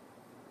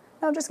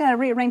 No, I'm just going to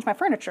rearrange my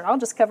furniture. I'll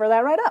just cover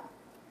that right up.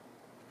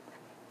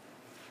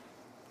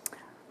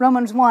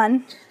 Romans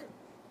 1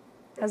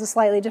 has a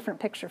slightly different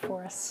picture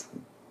for us.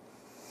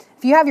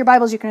 If you have your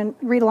Bibles, you can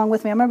read along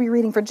with me. I'm going to be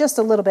reading for just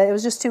a little bit. It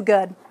was just too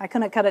good. I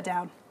couldn't cut it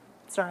down.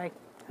 Sorry.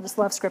 I just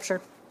love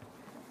Scripture.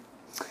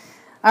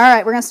 All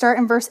right, we're going to start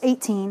in verse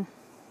 18.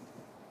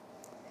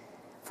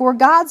 For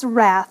God's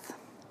wrath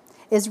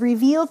is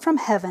revealed from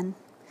heaven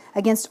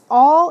against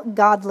all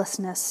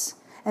godlessness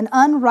and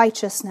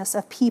unrighteousness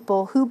of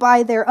people who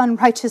by their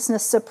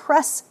unrighteousness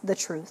suppress the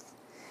truth,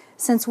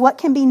 since what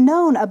can be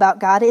known about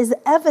God is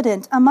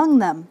evident among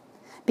them,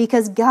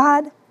 because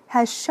God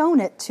has shown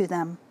it to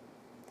them.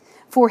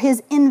 For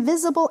his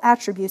invisible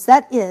attributes,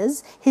 that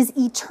is, his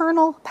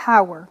eternal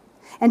power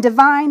and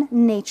divine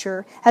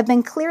nature, have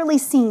been clearly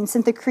seen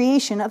since the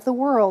creation of the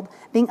world,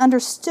 being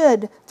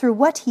understood through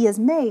what he has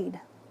made.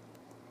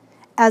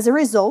 As a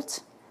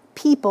result,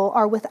 people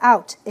are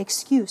without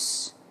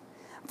excuse.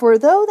 For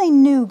though they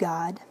knew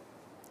God,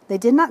 they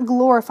did not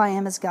glorify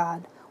him as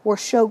God or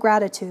show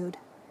gratitude.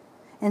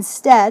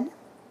 Instead,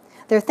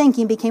 their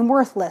thinking became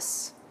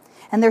worthless,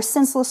 and their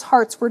senseless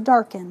hearts were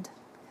darkened.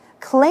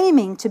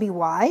 Claiming to be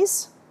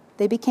wise,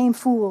 they became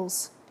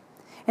fools,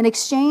 and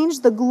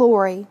exchanged the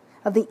glory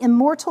of the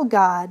immortal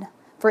God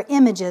for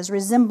images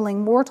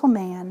resembling mortal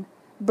man,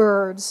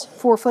 birds,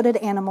 four-footed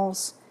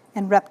animals,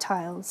 and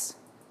reptiles.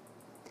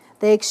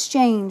 They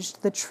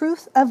exchanged the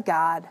truth of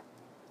God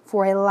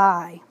for a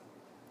lie,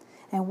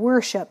 and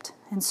worshipped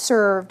and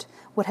served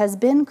what has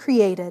been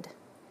created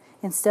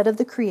instead of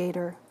the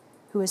Creator,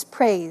 who is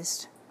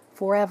praised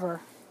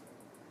forever.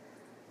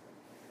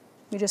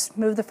 We just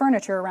move the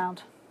furniture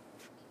around.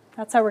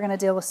 That's how we're going to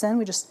deal with sin.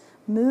 We just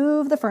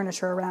move the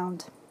furniture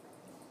around.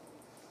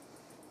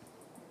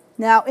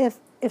 Now, if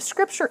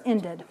Scripture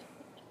ended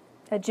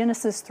at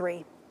Genesis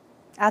 3,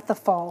 at the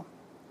fall,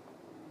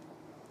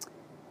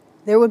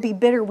 there would be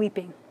bitter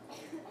weeping.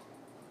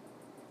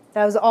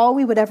 That was all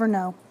we would ever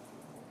know.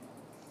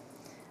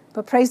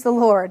 But praise the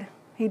Lord,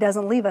 he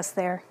doesn't leave us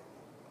there.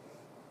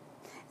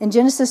 In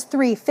Genesis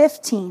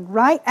 3:15,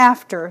 right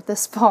after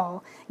this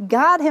fall,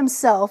 God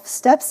himself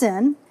steps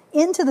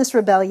into this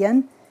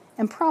rebellion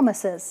and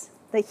promises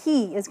that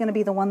he is going to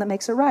be the one that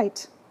makes it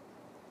right.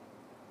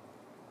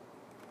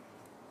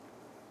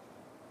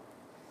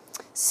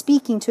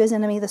 Speaking to his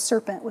enemy, the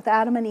serpent, with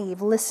Adam and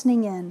Eve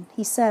listening in,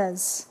 he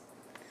says,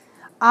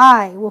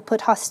 I will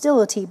put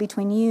hostility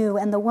between you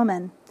and the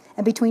woman,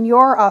 and between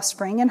your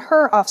offspring and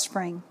her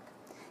offspring.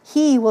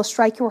 He will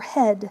strike your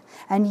head,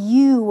 and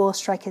you will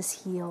strike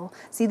his heel.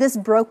 See, this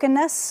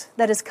brokenness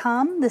that has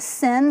come, this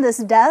sin, this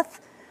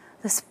death,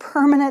 this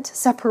permanent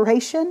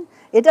separation,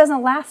 it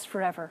doesn't last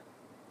forever.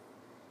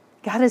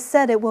 God has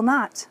said it will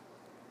not.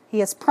 He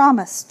has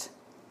promised,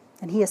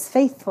 and he is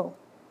faithful.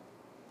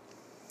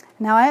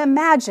 Now I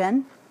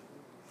imagine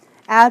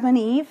Adam and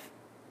Eve,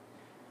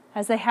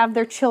 as they have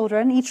their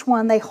children, each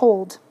one they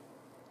hold,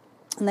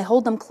 and they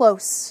hold them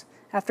close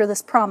after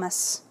this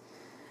promise,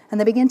 and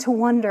they begin to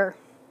wonder,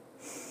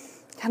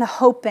 kind of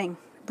hoping,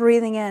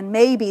 breathing in,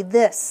 maybe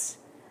this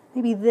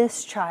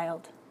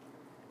child,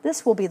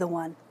 this will be the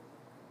one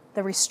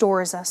that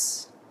restores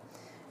us,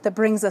 that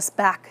brings us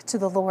back to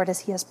the Lord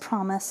as he has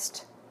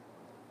promised.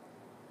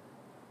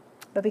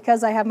 But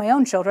because I have my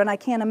own children, I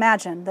can't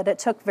imagine that it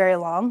took very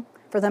long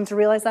for them to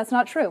realize that's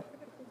not true.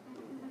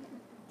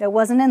 It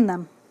wasn't in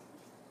them.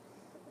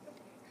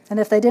 And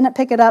if they didn't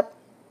pick it up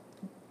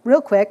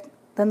real quick,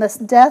 then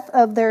the death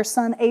of their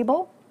son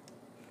Abel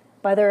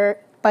by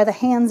the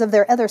hands of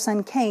their other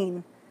son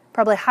Cain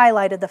probably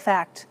highlighted the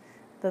fact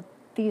that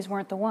these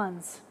weren't the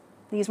ones.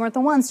 These weren't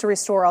the ones to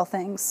restore all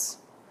things.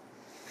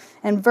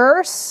 And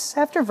verse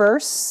after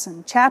verse,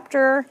 and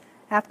chapter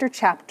after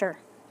chapter,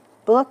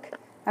 book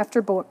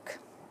after book,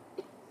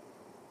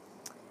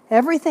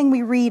 everything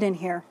we read in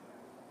here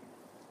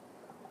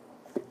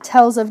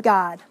tells of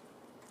God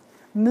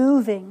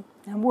moving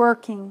and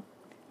working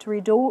to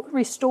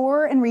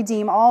restore and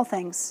redeem all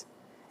things,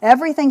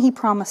 everything he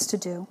promised to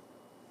do,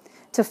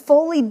 to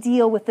fully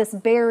deal with this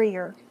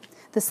barrier,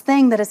 this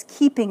thing that is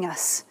keeping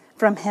us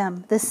from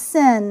him, this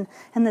sin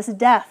and this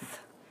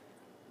death.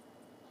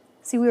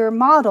 See, we were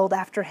modeled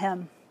after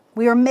him.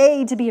 We are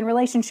made to be in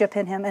relationship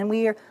in him, and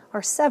we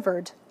are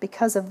severed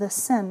because of this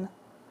sin.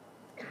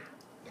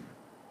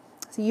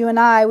 So you and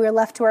I, we are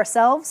left to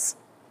ourselves.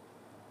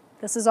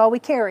 This is all we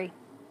carry.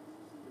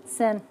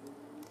 Sin,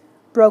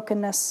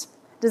 brokenness,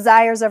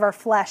 desires of our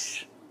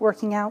flesh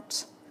working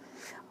out.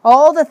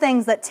 All the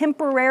things that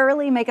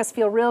temporarily make us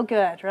feel real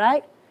good,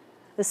 right?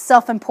 This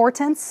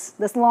self-importance,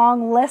 this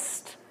long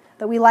list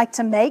that we like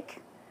to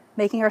make,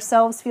 making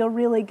ourselves feel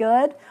really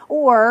good.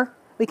 Or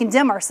we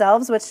condemn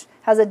ourselves, which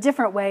has a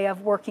different way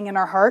of working in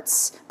our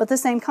hearts, but the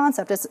same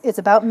concept. It's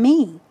about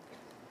me.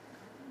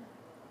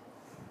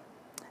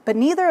 But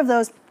neither of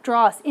those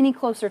draw us any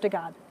closer to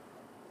God.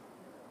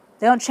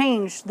 They don't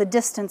change the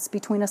distance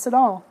between us at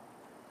all.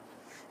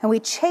 And we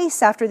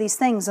chase after these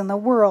things in the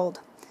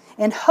world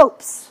in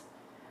hopes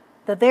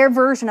that their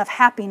version of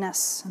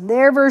happiness and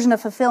their version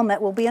of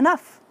fulfillment will be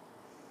enough.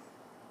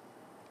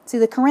 See,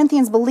 the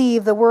Corinthians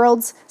believed the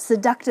world's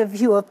seductive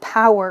view of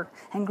power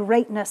and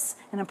greatness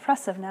and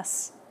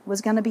impressiveness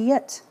was going to be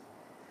it.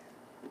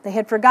 They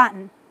had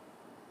forgotten,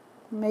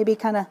 maybe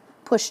kind of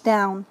pushed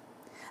down,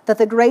 that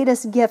the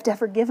greatest gift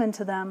ever given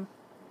to them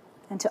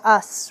and to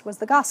us was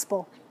the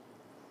gospel.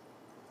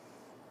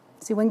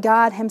 See, when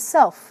God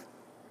himself,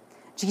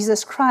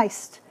 Jesus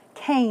Christ,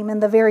 came in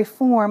the very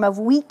form of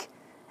weak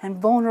and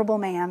vulnerable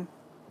man,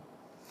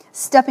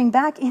 stepping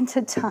back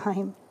into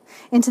time,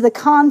 into the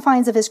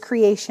confines of his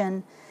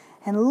creation,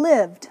 and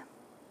lived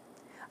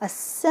a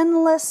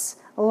sinless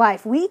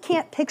life. We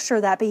can't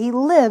picture that, but he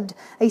lived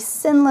a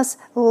sinless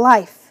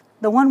life,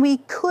 the one we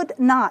could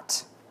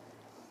not.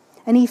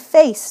 And he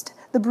faced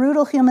the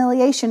brutal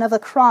humiliation of the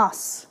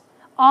cross,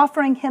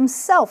 offering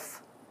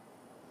himself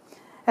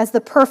as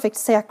the perfect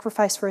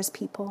sacrifice for his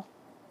people.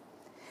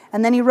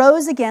 And then he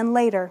rose again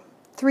later,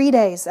 3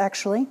 days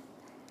actually,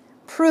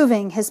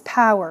 proving his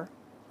power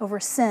over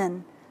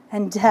sin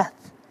and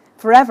death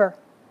forever.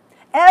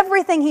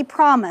 Everything he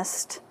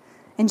promised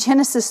in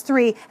Genesis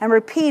 3 and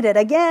repeated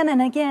again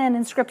and again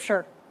in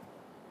Scripture.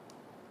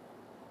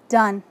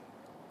 Done.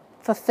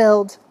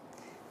 Fulfilled.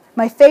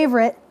 My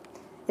favorite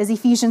is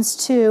Ephesians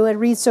 2. It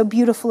reads so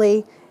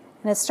beautifully,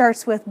 and it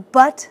starts with,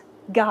 "But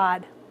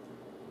God.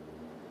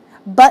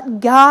 But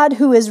God,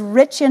 who is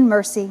rich in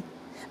mercy,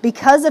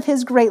 because of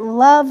his great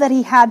love that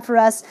he had for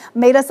us,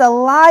 made us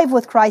alive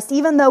with Christ,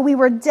 even though we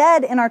were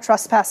dead in our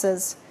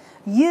trespasses.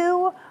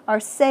 You are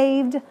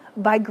saved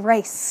by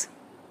grace."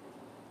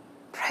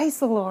 Praise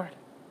the Lord.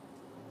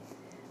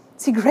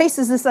 See, grace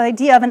is this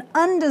idea of an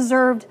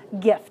undeserved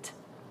gift.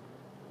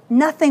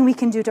 Nothing we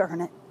can do to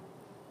earn it.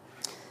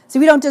 See,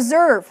 we don't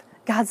deserve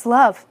God's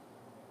love,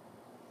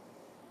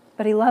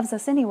 but he loves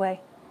us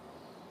anyway.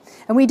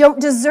 And we don't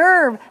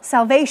deserve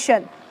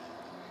salvation,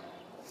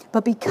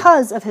 but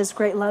because of his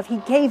great love, he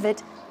gave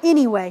it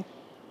anyway.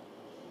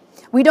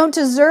 We don't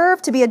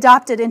deserve to be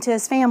adopted into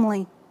his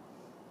family,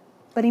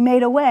 but he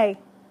made a way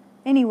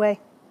anyway.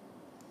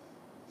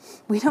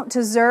 We don't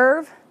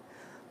deserve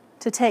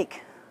to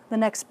take the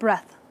next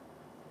breath,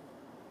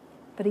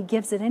 but he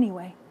gives it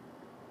anyway.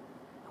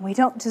 And we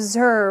don't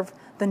deserve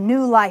the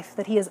new life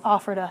that he has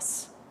offered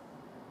us,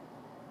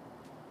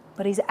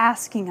 but he's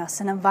asking us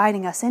and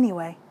inviting us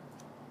anyway.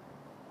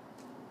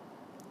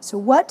 So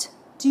what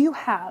do you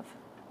have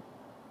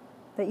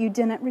that you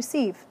didn't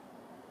receive?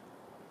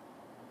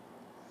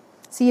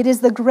 See, it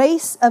is the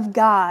grace of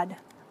God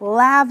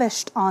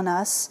lavished on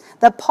us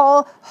that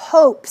Paul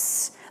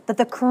hopes that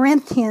the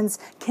Corinthians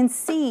can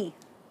see.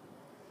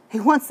 He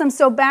wants them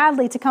so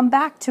badly to come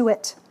back to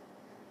it.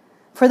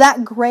 For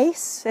that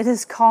grace, it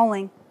is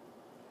calling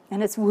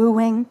and it's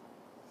wooing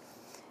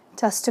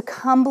to us to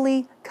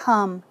humbly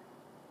come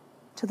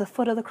to the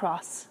foot of the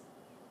cross,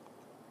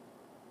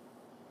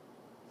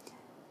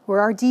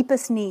 where our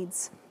deepest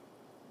needs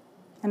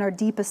and our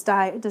deepest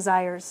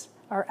desires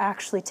are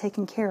actually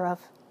taken care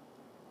of.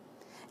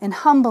 In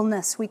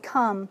humbleness, we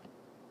come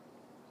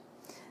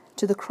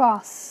to the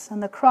cross,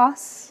 and the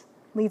cross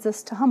leads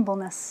us to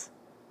humbleness.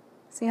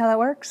 See how that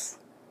works?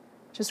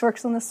 It just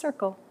works in this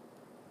circle.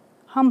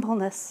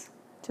 Humbleness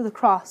to the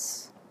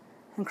cross,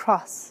 and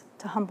cross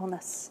to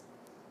humbleness.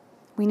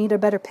 We need a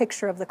better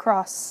picture of the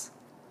cross.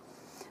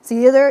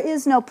 See, there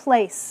is no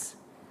place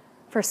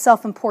for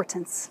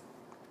self-importance,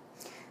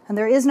 and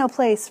there is no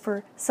place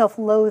for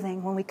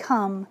self-loathing when we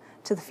come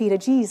to the feet of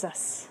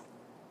Jesus,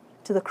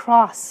 to the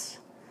cross,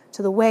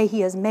 to the way he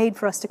has made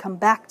for us to come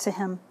back to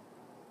him.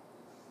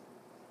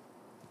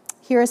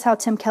 Here is how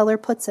Tim Keller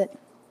puts it.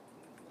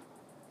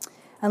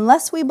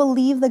 Unless we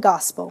believe the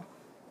gospel,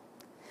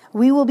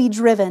 we will be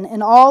driven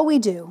in all we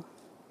do,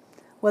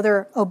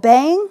 whether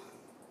obeying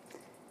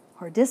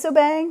or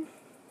disobeying,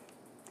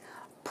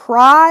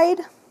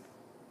 pride,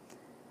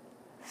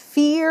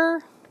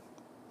 fear,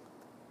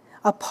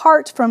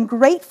 apart from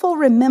grateful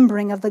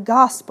remembering of the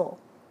gospel.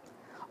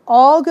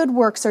 All good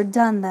works are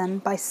done then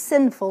by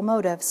sinful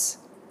motives.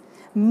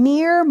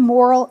 Mere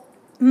moral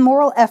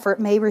effort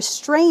may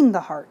restrain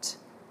the heart,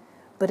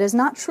 but does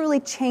not truly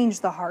change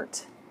the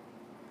heart.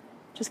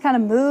 Just kind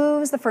of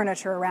moves the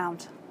furniture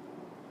around.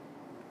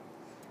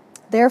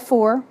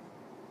 Therefore,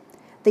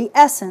 the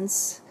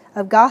essence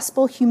of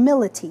gospel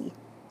humility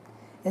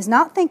is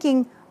not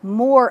thinking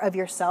more of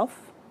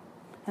yourself,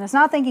 and it's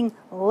not thinking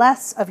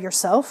less of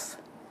yourself.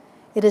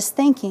 It is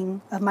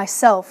thinking of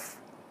myself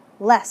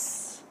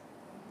less.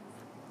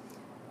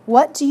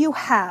 What do you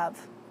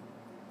have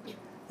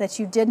that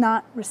you did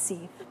not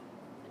receive?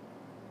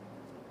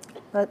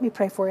 Let me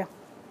pray for you.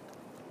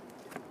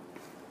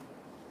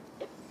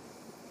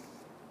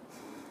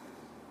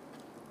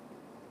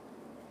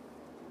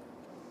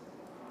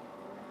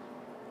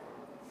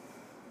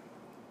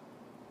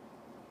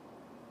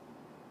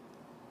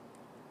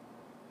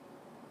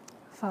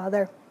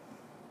 Father,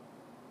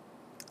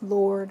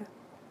 Lord,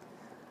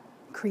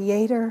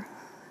 Creator,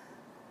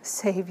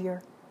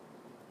 Savior,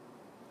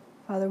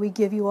 Father, we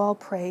give you all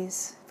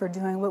praise for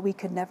doing what we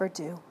could never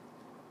do.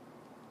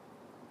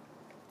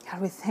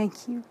 God, we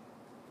thank you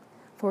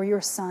for your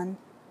Son.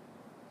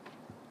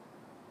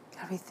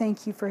 God, we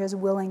thank you for his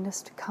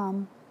willingness to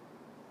come.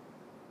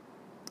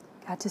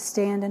 God, to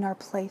stand in our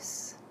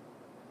place,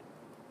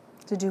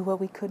 to do what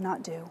we could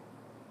not do.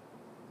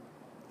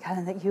 God,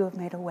 and that you have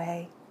made a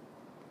way.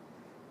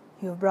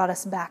 You have brought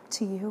us back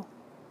to you.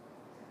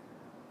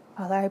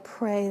 Father, I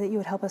pray that you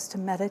would help us to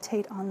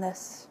meditate on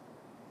this.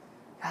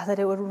 God, that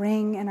it would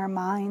ring in our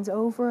minds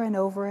over and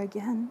over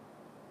again.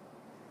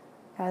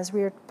 As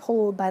we are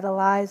pulled by the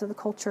lies of the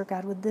culture,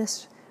 God, would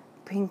this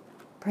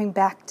bring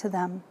back to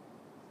them,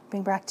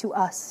 bring back to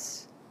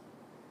us.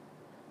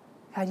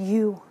 God,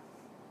 you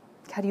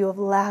have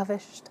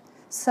lavished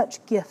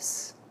such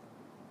gifts.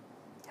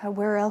 God,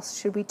 where else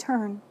should we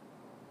turn?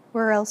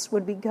 Where else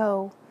would we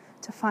go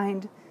to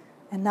find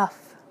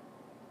enough?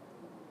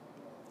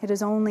 It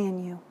is only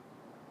in you.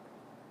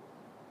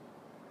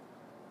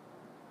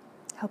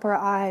 Help our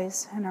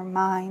eyes and our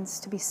minds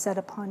to be set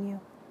upon you.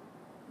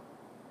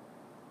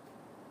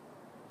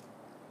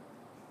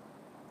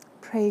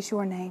 praise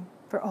your name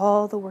for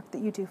all the work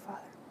that you do,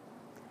 Father.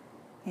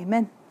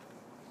 Amen.